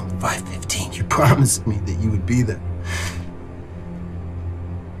Hotel, room 515. You promised me that you would be there.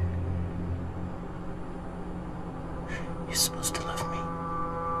 You're supposed to love me.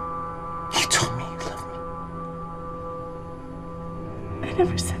 You told me you love me. I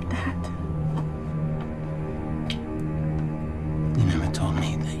never said that. You never told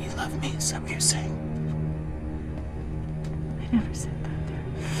me that you love me. Is that what you're saying? I never said that.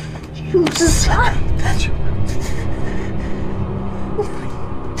 You just lied. That's your...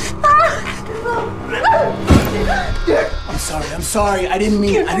 I'm sorry. I didn't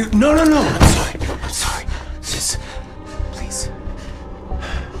mean it. No. I'm sorry. It's just, please.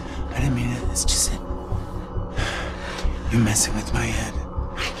 I didn't mean it. It's just it. You're messing with my head.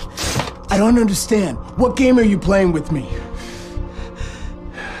 I don't understand. What game are you playing with me?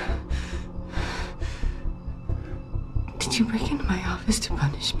 Did you break into my office to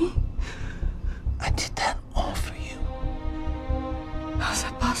punish me? I did that all for you. How's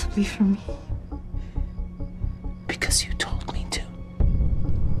that possibly for me? Because you told me to.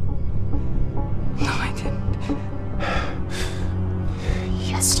 No, I didn't.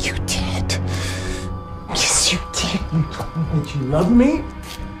 Yes, you did. Yes, you did. You told me that you love me.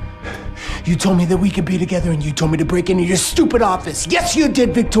 You told me that we could be together, and you told me to break into your stupid office. Yes, you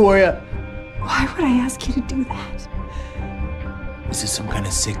did, Victoria. Why would I ask you to do that? Is this some kind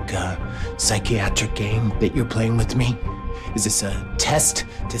of sick, psychiatric game that you're playing with me? Is this a test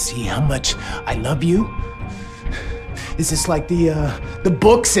to see how much I love you? Is this like the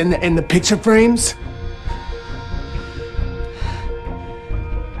books and the picture frames?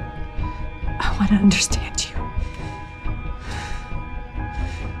 I want to understand you.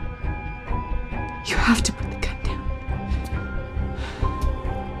 You have to put the gun down.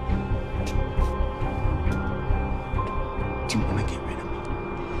 Do you want to get rid of me?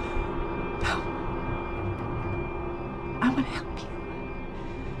 No. I want to help you.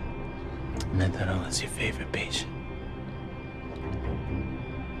 And I thought I was your favorite patient.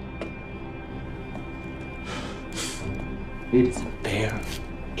 It isn't fair.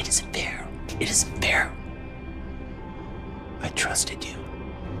 It isn't fair. It isn't fair. I trusted you.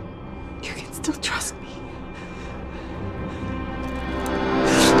 You can still trust me.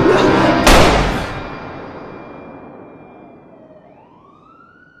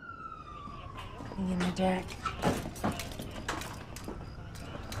 In the deck.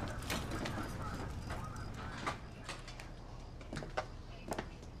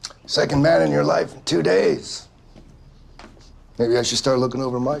 Second man in your life in 2 days. Maybe I should start looking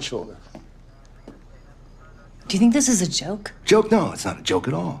over my shoulder. Do you think this is a joke? Joke? No, it's not a joke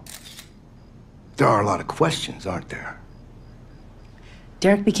at all. There are a lot of questions, aren't there?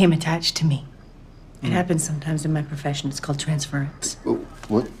 Derek became attached to me. It happens sometimes in my profession. It's called transference. Oh,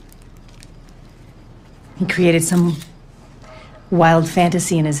 what? He created some wild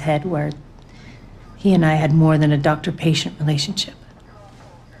fantasy in his head where he and I had more than a doctor-patient relationship.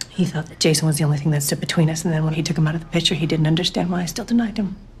 He thought that Jason was the only thing that stood between us, and then when he took him out of the picture, he didn't understand why I still denied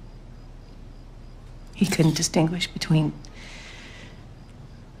him. He couldn't distinguish between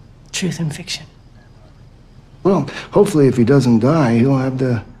truth and fiction. Well, hopefully if he doesn't die, he'll have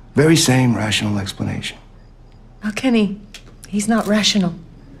the very same rational explanation. How can he? He's not rational.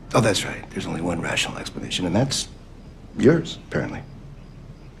 Oh, that's right. There's only one rational explanation, and that's yours, apparently.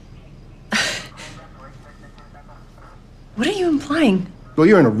 What are you implying? Well,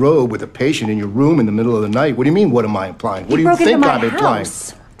 you're in a robe with a patient in your room in the middle of the night. What do you mean, what am I implying? What do you think I'm implying?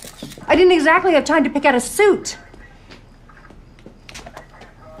 I didn't exactly have time to pick out a suit.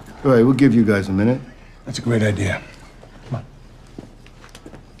 All right, we'll give you guys a minute. That's a great idea. Come on.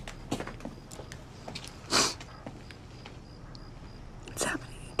 It's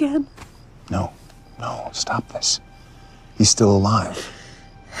happening again. No, stop this. He's still alive.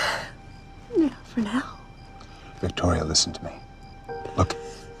 Yeah, for now. Victoria, listen to me. Look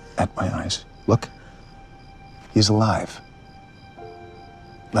at my eyes. Look. He's alive.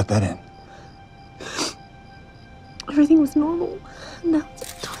 Let that in. Everything was normal. Now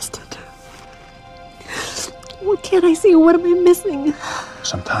it's twisted. What can't I see? What am I missing?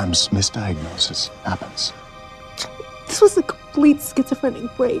 Sometimes misdiagnosis happens. This was a complete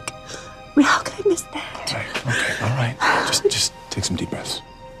schizophrenic break. I mean, how could I miss that? Okay, all right. Just take some deep breaths.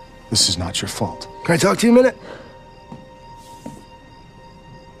 This is not your fault. Can I talk to you a minute?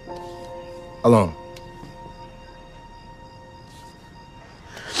 Alone.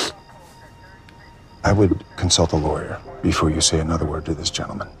 I would consult a lawyer before you say another word to this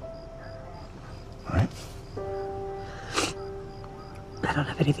gentleman. All right? I don't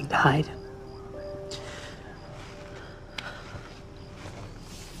have anything to hide.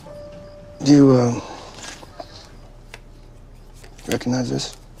 Do you, recognize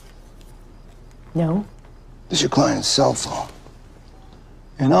this? No. This is your client's cell phone.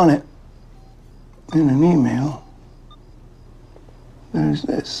 And on it, in an email, there's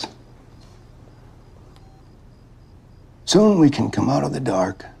this. Soon we can come out of the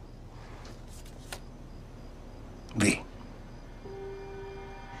dark. V.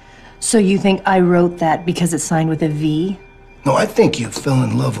 So you think I wrote that because it's signed with a V? No, I think you fell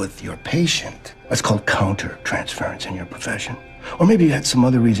in love with your patient. That's called counter-transference in your profession. Or maybe you had some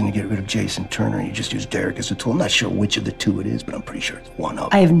other reason to get rid of Jason Turner and you just used Derek as a tool. I'm not sure which of the two it is, but I'm pretty sure it's one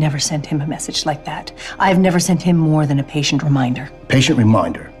of them. I have never sent him a message like that. I've never sent him more than a patient reminder. Patient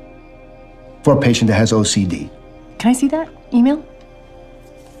reminder. For a patient that has OCD. Can I see that email?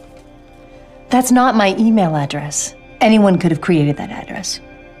 That's not my email address. Anyone could have created that address.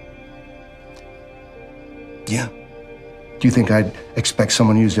 Yeah. Do you think I'd expect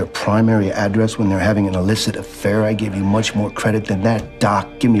someone to use their primary address when they're having an illicit affair? I gave you much more credit than that, Doc.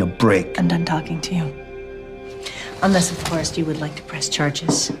 Give me a break. I'm done talking to you. Unless, of course, you would like to press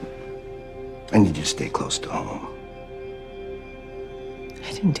charges. I need you to stay close to home.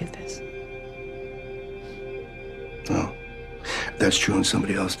 I didn't do this. No. If that's true and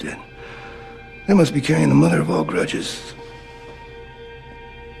somebody else did, they must be carrying the mother of all grudges.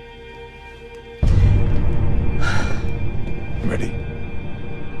 Ready?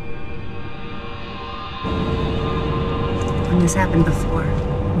 When this happened before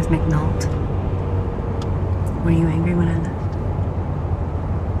with McNult, were you angry when I left?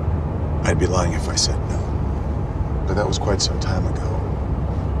 I'd be lying if I said no. But that was quite some time ago.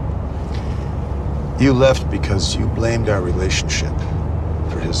 You left because you blamed our relationship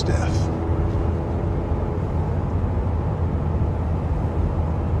for his death.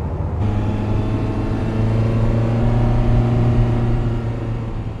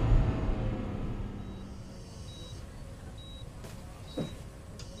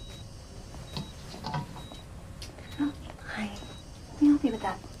 Hi. Can you help me with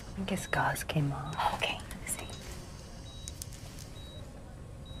that? I guess gauze came off. Okay, let me see.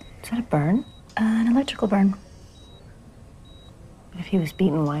 Is that a burn? An electrical burn. If he was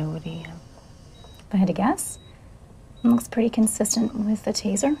beaten, why would he? If I had to guess, it looks pretty consistent with the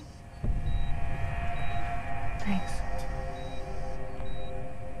taser. Thanks.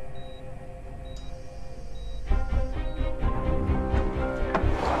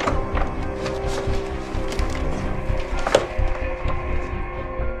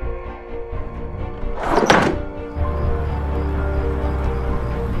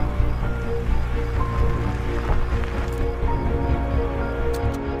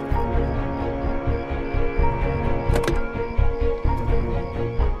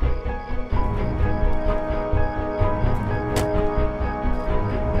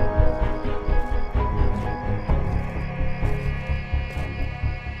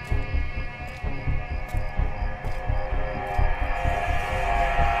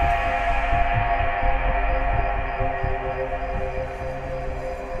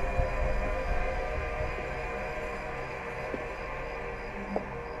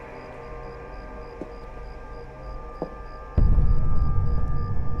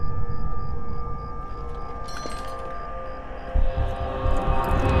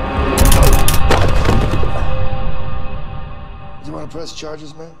 press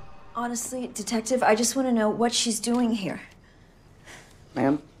charges, ma'am? Honestly, Detective, I just want to know what she's doing here.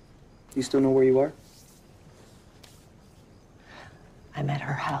 Ma'am, you still know where you are? I'm at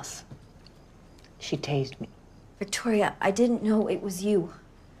her house. She tased me. Victoria, I didn't know it was you.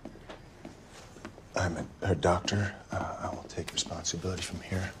 I'm her doctor. I will take responsibility from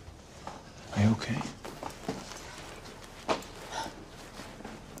here. Are you okay?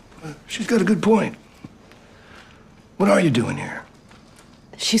 She's got a good point. What are you doing here?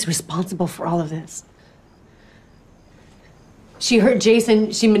 She's responsible for all of this. She hurt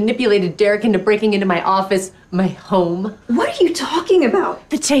Jason. She manipulated Derek into breaking into my office, my home. What are you talking about?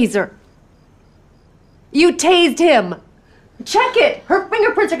 The taser. You tased him. Check it. Her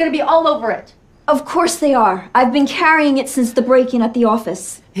fingerprints are going to be all over it. Of course they are. I've been carrying it since the break-in at the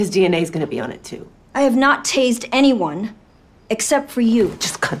office. His DNA is going to be on it, too. I have not tased anyone, except for you.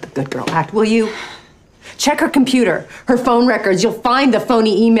 Just cut the good girl act, will you? Check her computer, her phone records. You'll find the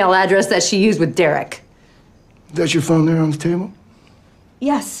phony email address that she used with Derek. That's your phone there on the table?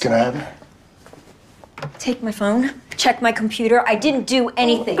 Yes. Can I have it? Take my phone. Check my computer. I didn't do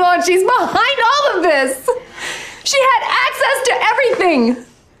anything. Oh, God, she's behind all of this. She had access to everything.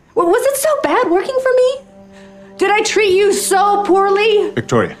 Well, was it so bad working for me? Did I treat you so poorly?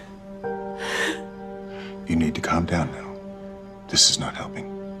 Victoria, you need to calm down now. This is not helping.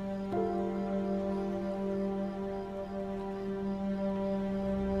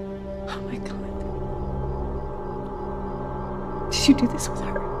 Oh my God. Did you do this with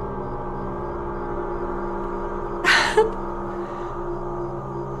her?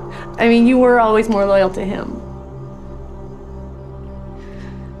 I mean, you were always more loyal to him.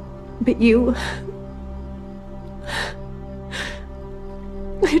 But you...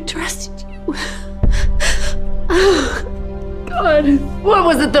 I trusted you. Oh, God. What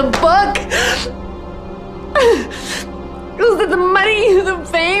was it, the book? Was it the money, the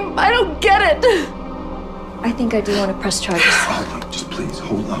fame? I don't get it. I think I do want to press charges. Hold on, just please,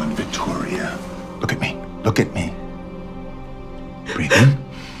 hold on, Victoria. Look at me, look at me. Breathe in.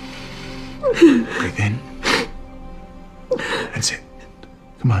 Breathe in. That's it.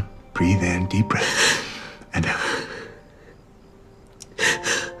 Come on, breathe in, deep breath, and out.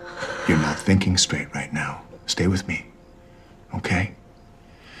 You're not thinking straight right now. Stay with me, okay?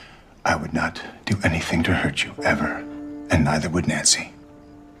 I would not do anything to hurt you, ever, and neither would Nancy.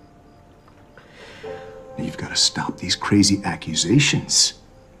 You've got to stop these crazy accusations.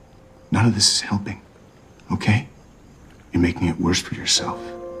 None of this is helping, okay? You're making it worse for yourself.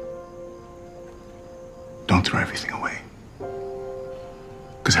 Don't throw everything away,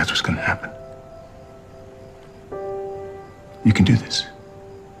 because that's what's going to happen. You can do this.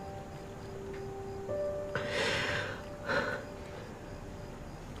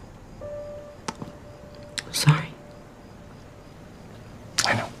 Sorry.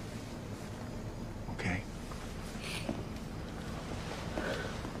 I know. Okay?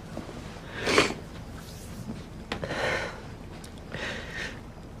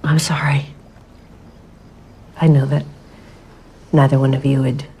 I'm sorry. I know that neither one of you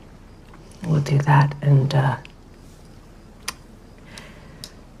will do that, and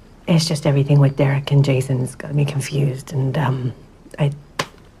it's just everything with Derek and Jason's got me confused, and I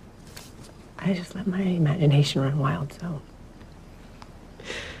just let my imagination run wild, so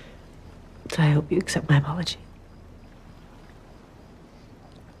I hope you accept my apology.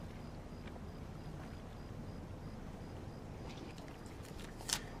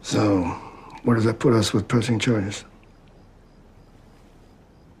 So, where does that put us with pressing charges?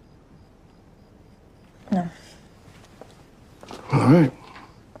 No. All right.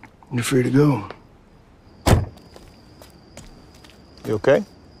 You're free to go. You okay?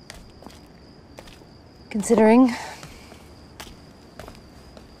 Considering.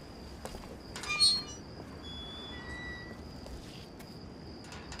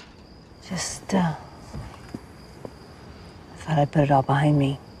 Just, I thought I'd put it all behind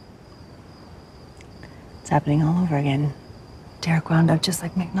me. It's happening all over again. Derek wound up just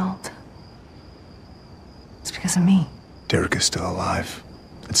like McNult. It's because of me. Derek is still alive.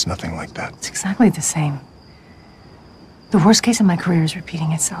 It's nothing like that. It's exactly the same. The worst case in my career is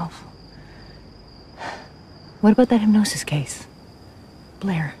repeating itself. What about that hypnosis case?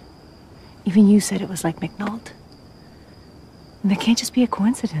 Blair, even you said it was like McNult. And that can't just be a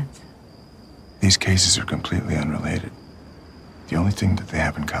coincidence. These cases are completely unrelated. The only thing that they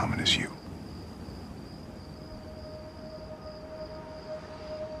have in common is you.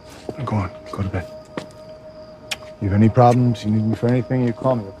 Go on, go to bed. You have any problems, you need me for anything, you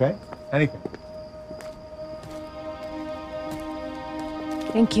call me, okay? Anything.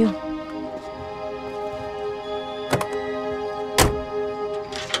 Thank you.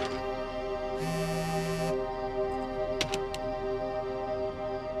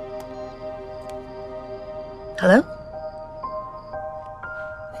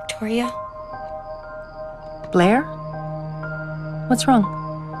 Victoria? Blair? What's wrong?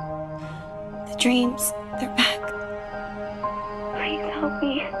 The dreams, they're back. Please help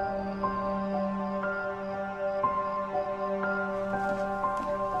me.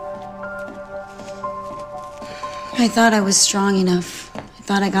 I thought I was strong enough. I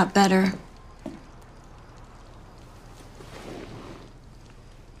thought I got better.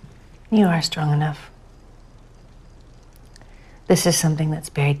 You are strong enough. This is something that's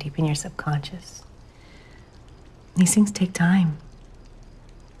buried deep in your subconscious. These things take time.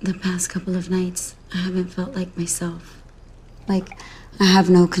 The past couple of nights, I haven't felt like myself. Like I have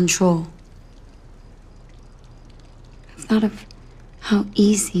no control. I've thought of how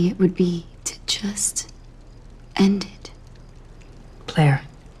easy it would be to just end it. Blair,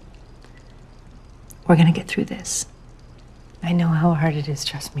 we're gonna get through this. I know how hard it is,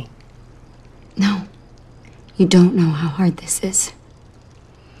 trust me. No, you don't know how hard this is.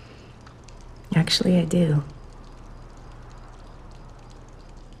 Actually, I do.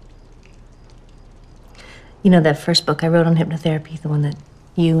 You know that first book I wrote on hypnotherapy, the one that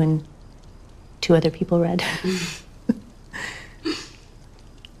you and 2 other people read?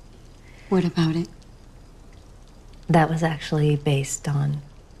 What about it? That was actually based on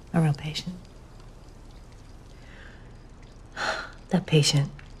a real patient. That patient,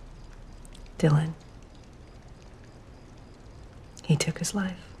 Dylan, he took his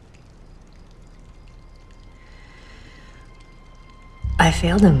life. I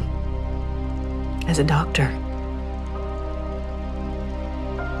failed him as a doctor.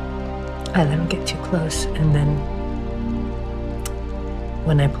 I let him get too close, and then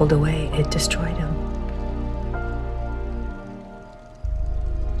when I pulled away, it destroyed him.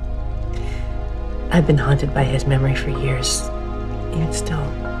 I've been haunted by his memory for years, even still.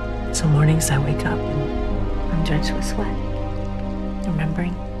 Some mornings I wake up and I'm drenched with sweat,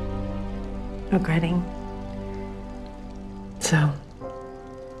 remembering, regretting. So,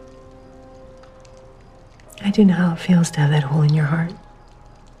 I do know how it feels to have that hole in your heart.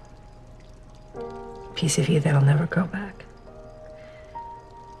 A piece of you that'll never grow back.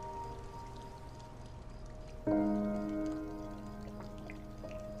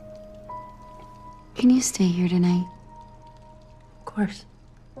 Can you stay here tonight? Of course.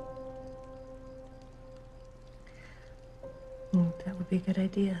 That would be a good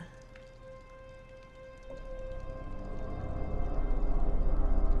idea.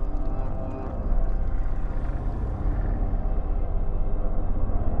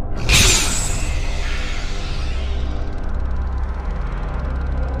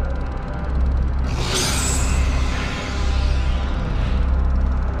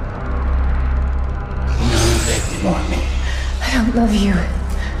 I don't love you.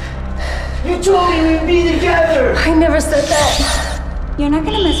 You told me we'd be together! I never said that. You're not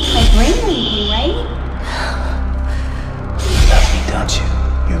gonna mess with my brain or anything, right? You love me, don't you?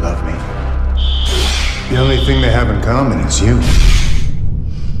 You love me. The only thing they have in common is you.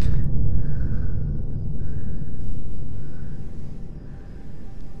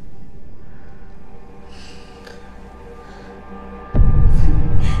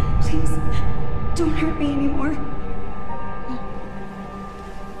 Please, don't hurt me anymore.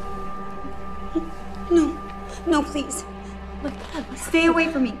 No, no, please. Stay away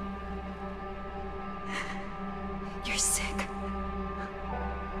from me. You're sick.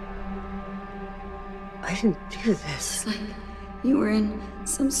 I didn't do this. It's like you were in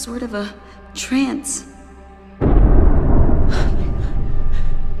some sort of a trance.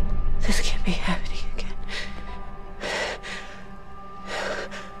 This can't be happening again.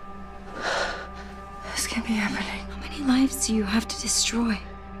 This can't be happening. How many lives do you have to destroy?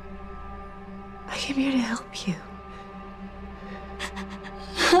 I came here to help you.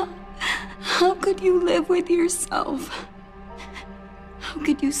 How could you live with yourself? How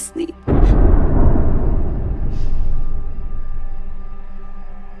could you sleep?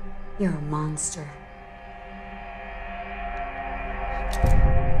 You're a monster.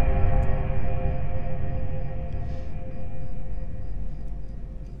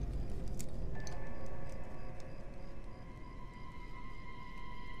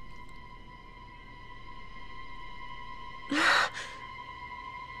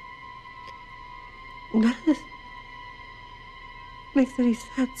 None of this makes any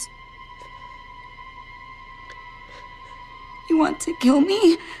sense. You want to kill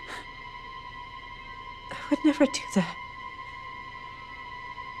me? I would never do that.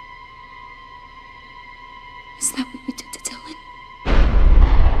 Is that what you did to Dylan?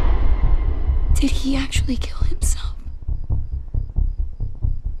 Did he actually kill himself?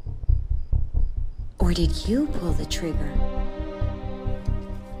 Or did you pull the trigger?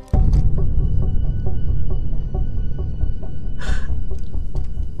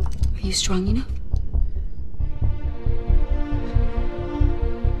 you strong enough?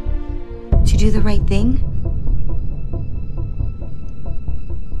 To do the right thing?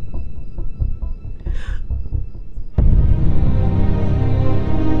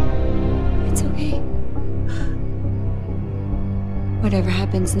 It's okay. Whatever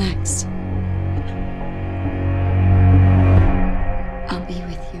happens next, I'll be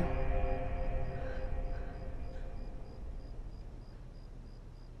with you.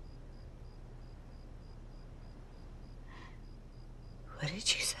 What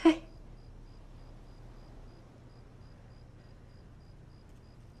did you say?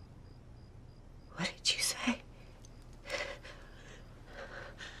 What did you say?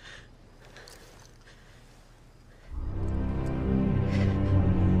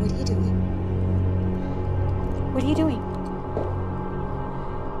 What are you doing? What are you doing?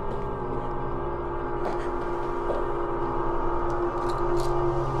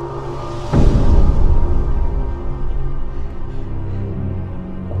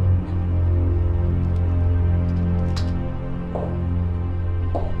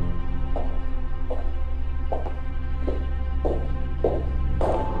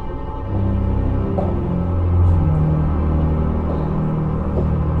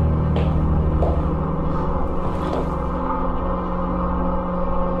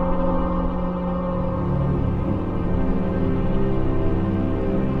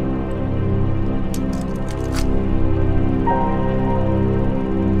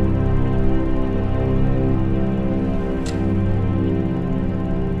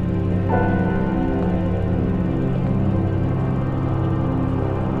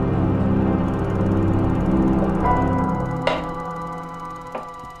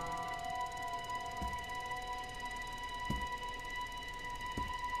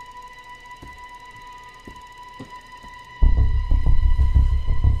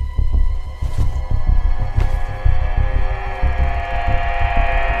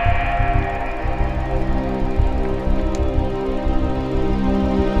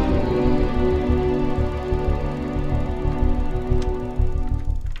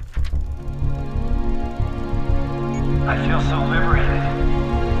 I feel so liberated.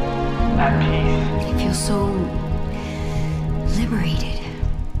 At peace. I feel so liberated.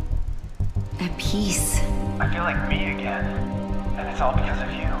 At peace. I feel like me again. And it's all because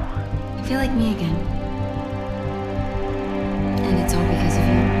of you. I feel like me again. And it's all because of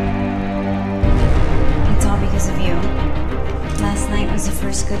you. It's all because of you. Last night was the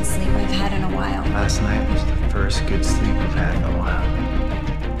first good sleep I've had in a while. Last night was the first good sleep we've had in a while.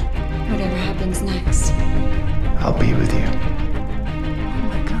 Whatever happens next, I'll be with you. oh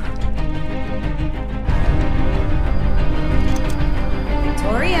my God.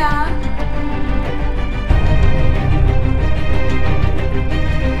 Victoria!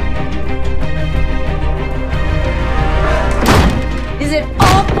 Is it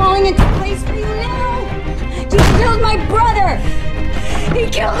all falling into place for you now? You killed my brother! He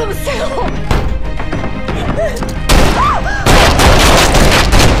killed himself!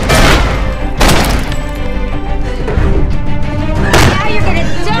 Now you're gonna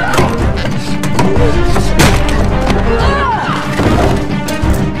die!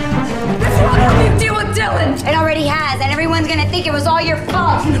 This won't help you deal with Dylan! It already has, and everyone's gonna think it was all your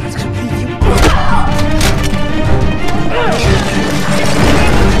fault!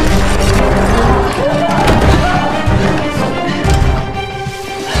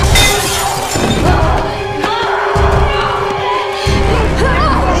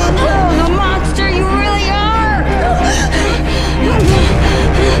 The monster you really are!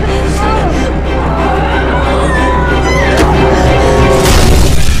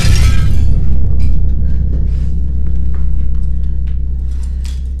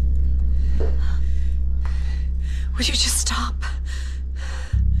 Would you just stop?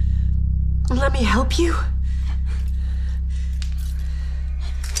 And let me help you?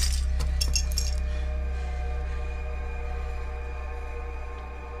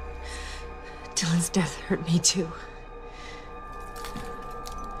 Dylan's death hurt me too.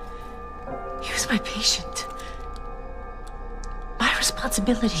 He was my patient. My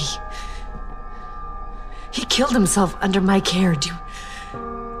responsibility. He killed himself under my care. Do you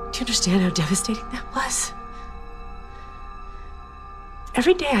understand how devastating that was?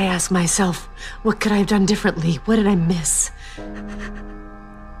 Every day I ask myself, what could I have done differently? What did I miss?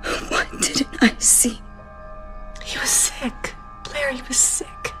 What didn't I see? He was sick. Blair, he was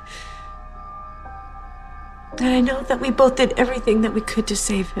sick. And I know that we both did everything that we could to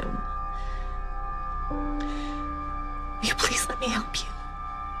save him. Will you please let me help you?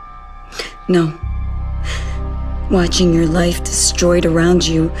 No. Watching your life destroyed around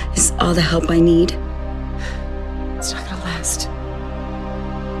you is all the help I need. It's not gonna last.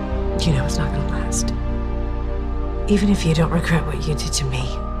 You know it's not gonna last. Even if you don't regret what you did to me.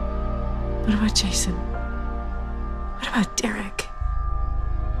 What about Jason? What about Derek?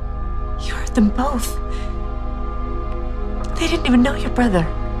 You hurt them both. They didn't even know your brother.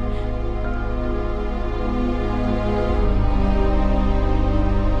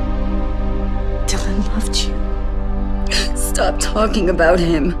 Dylan loved you. Stop talking about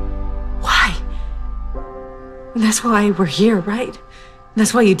him. Why? And that's why we're here, right? And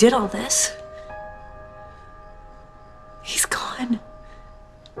that's why you did all this. He's gone.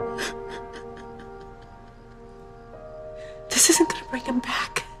 This isn't gonna bring him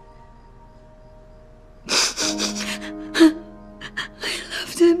back. I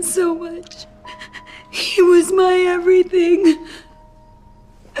loved him so much. He was my everything.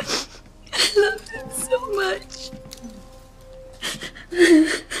 I loved him so much.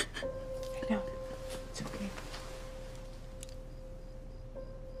 I know. It's okay.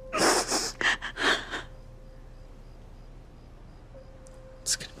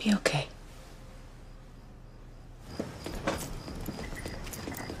 It's gonna be okay.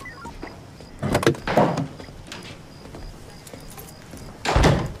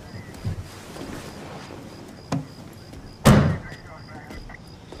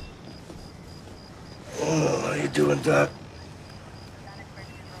 Oh, how you doing, Doc?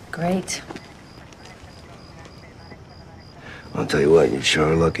 Great. I'll tell you what, you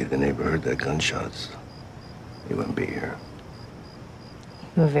sure are lucky the neighbor heard that gunshots. You wouldn't be here.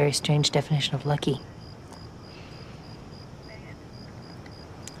 You have a very strange definition of lucky.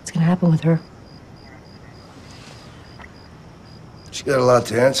 What's gonna happen with her? She got a lot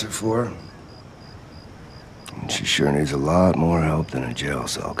to answer for. And she sure needs a lot more help than a jail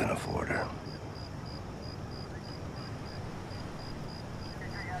cell can afford her.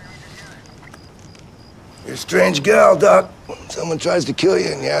 You're a strange gal, Doc. Someone tries to kill you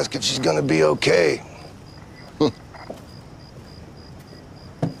and you ask if she's gonna be okay.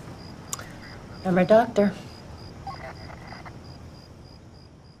 I'm her doctor.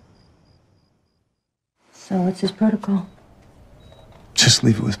 So what's his protocol? Just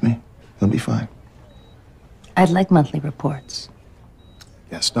leave it with me. He'll be fine. I'd like monthly reports.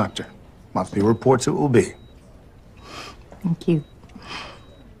 Yes, doctor. Monthly reports it will be. Thank you.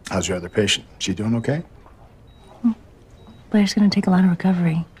 How's your other patient? She doing okay? Blair's gonna take a lot of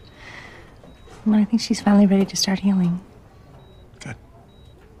recovery. But I think she's finally ready to start healing. Good.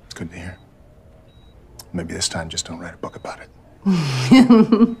 It's good to hear. Maybe this time just don't write a book about it.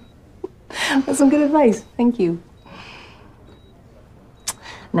 That's some good advice. Thank you.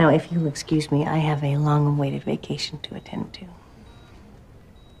 Now, if you'll excuse me, I have a long-awaited vacation to attend to.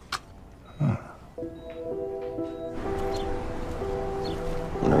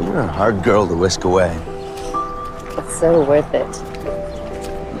 You know, you're a hard girl to whisk away. It's so worth it.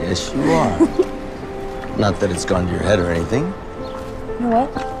 Yes, you are. Not that it's gone to your head or anything. You know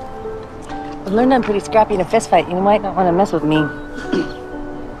what? I've learned I'm pretty scrappy in a fistfight. You might not want to mess with me.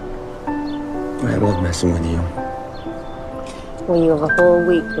 I love messing with you. Well, you have a whole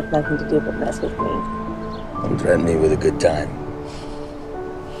week with nothing to do but mess with me. And threaten me with a good time.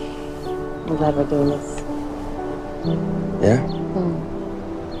 I'm glad we're doing this. Yeah?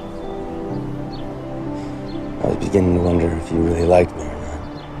 I was beginning to wonder if you really liked me or not.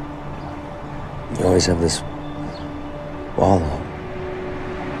 You always have this wall up.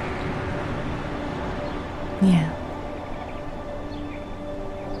 Yeah.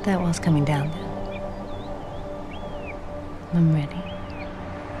 That wall's coming down now. I'm ready.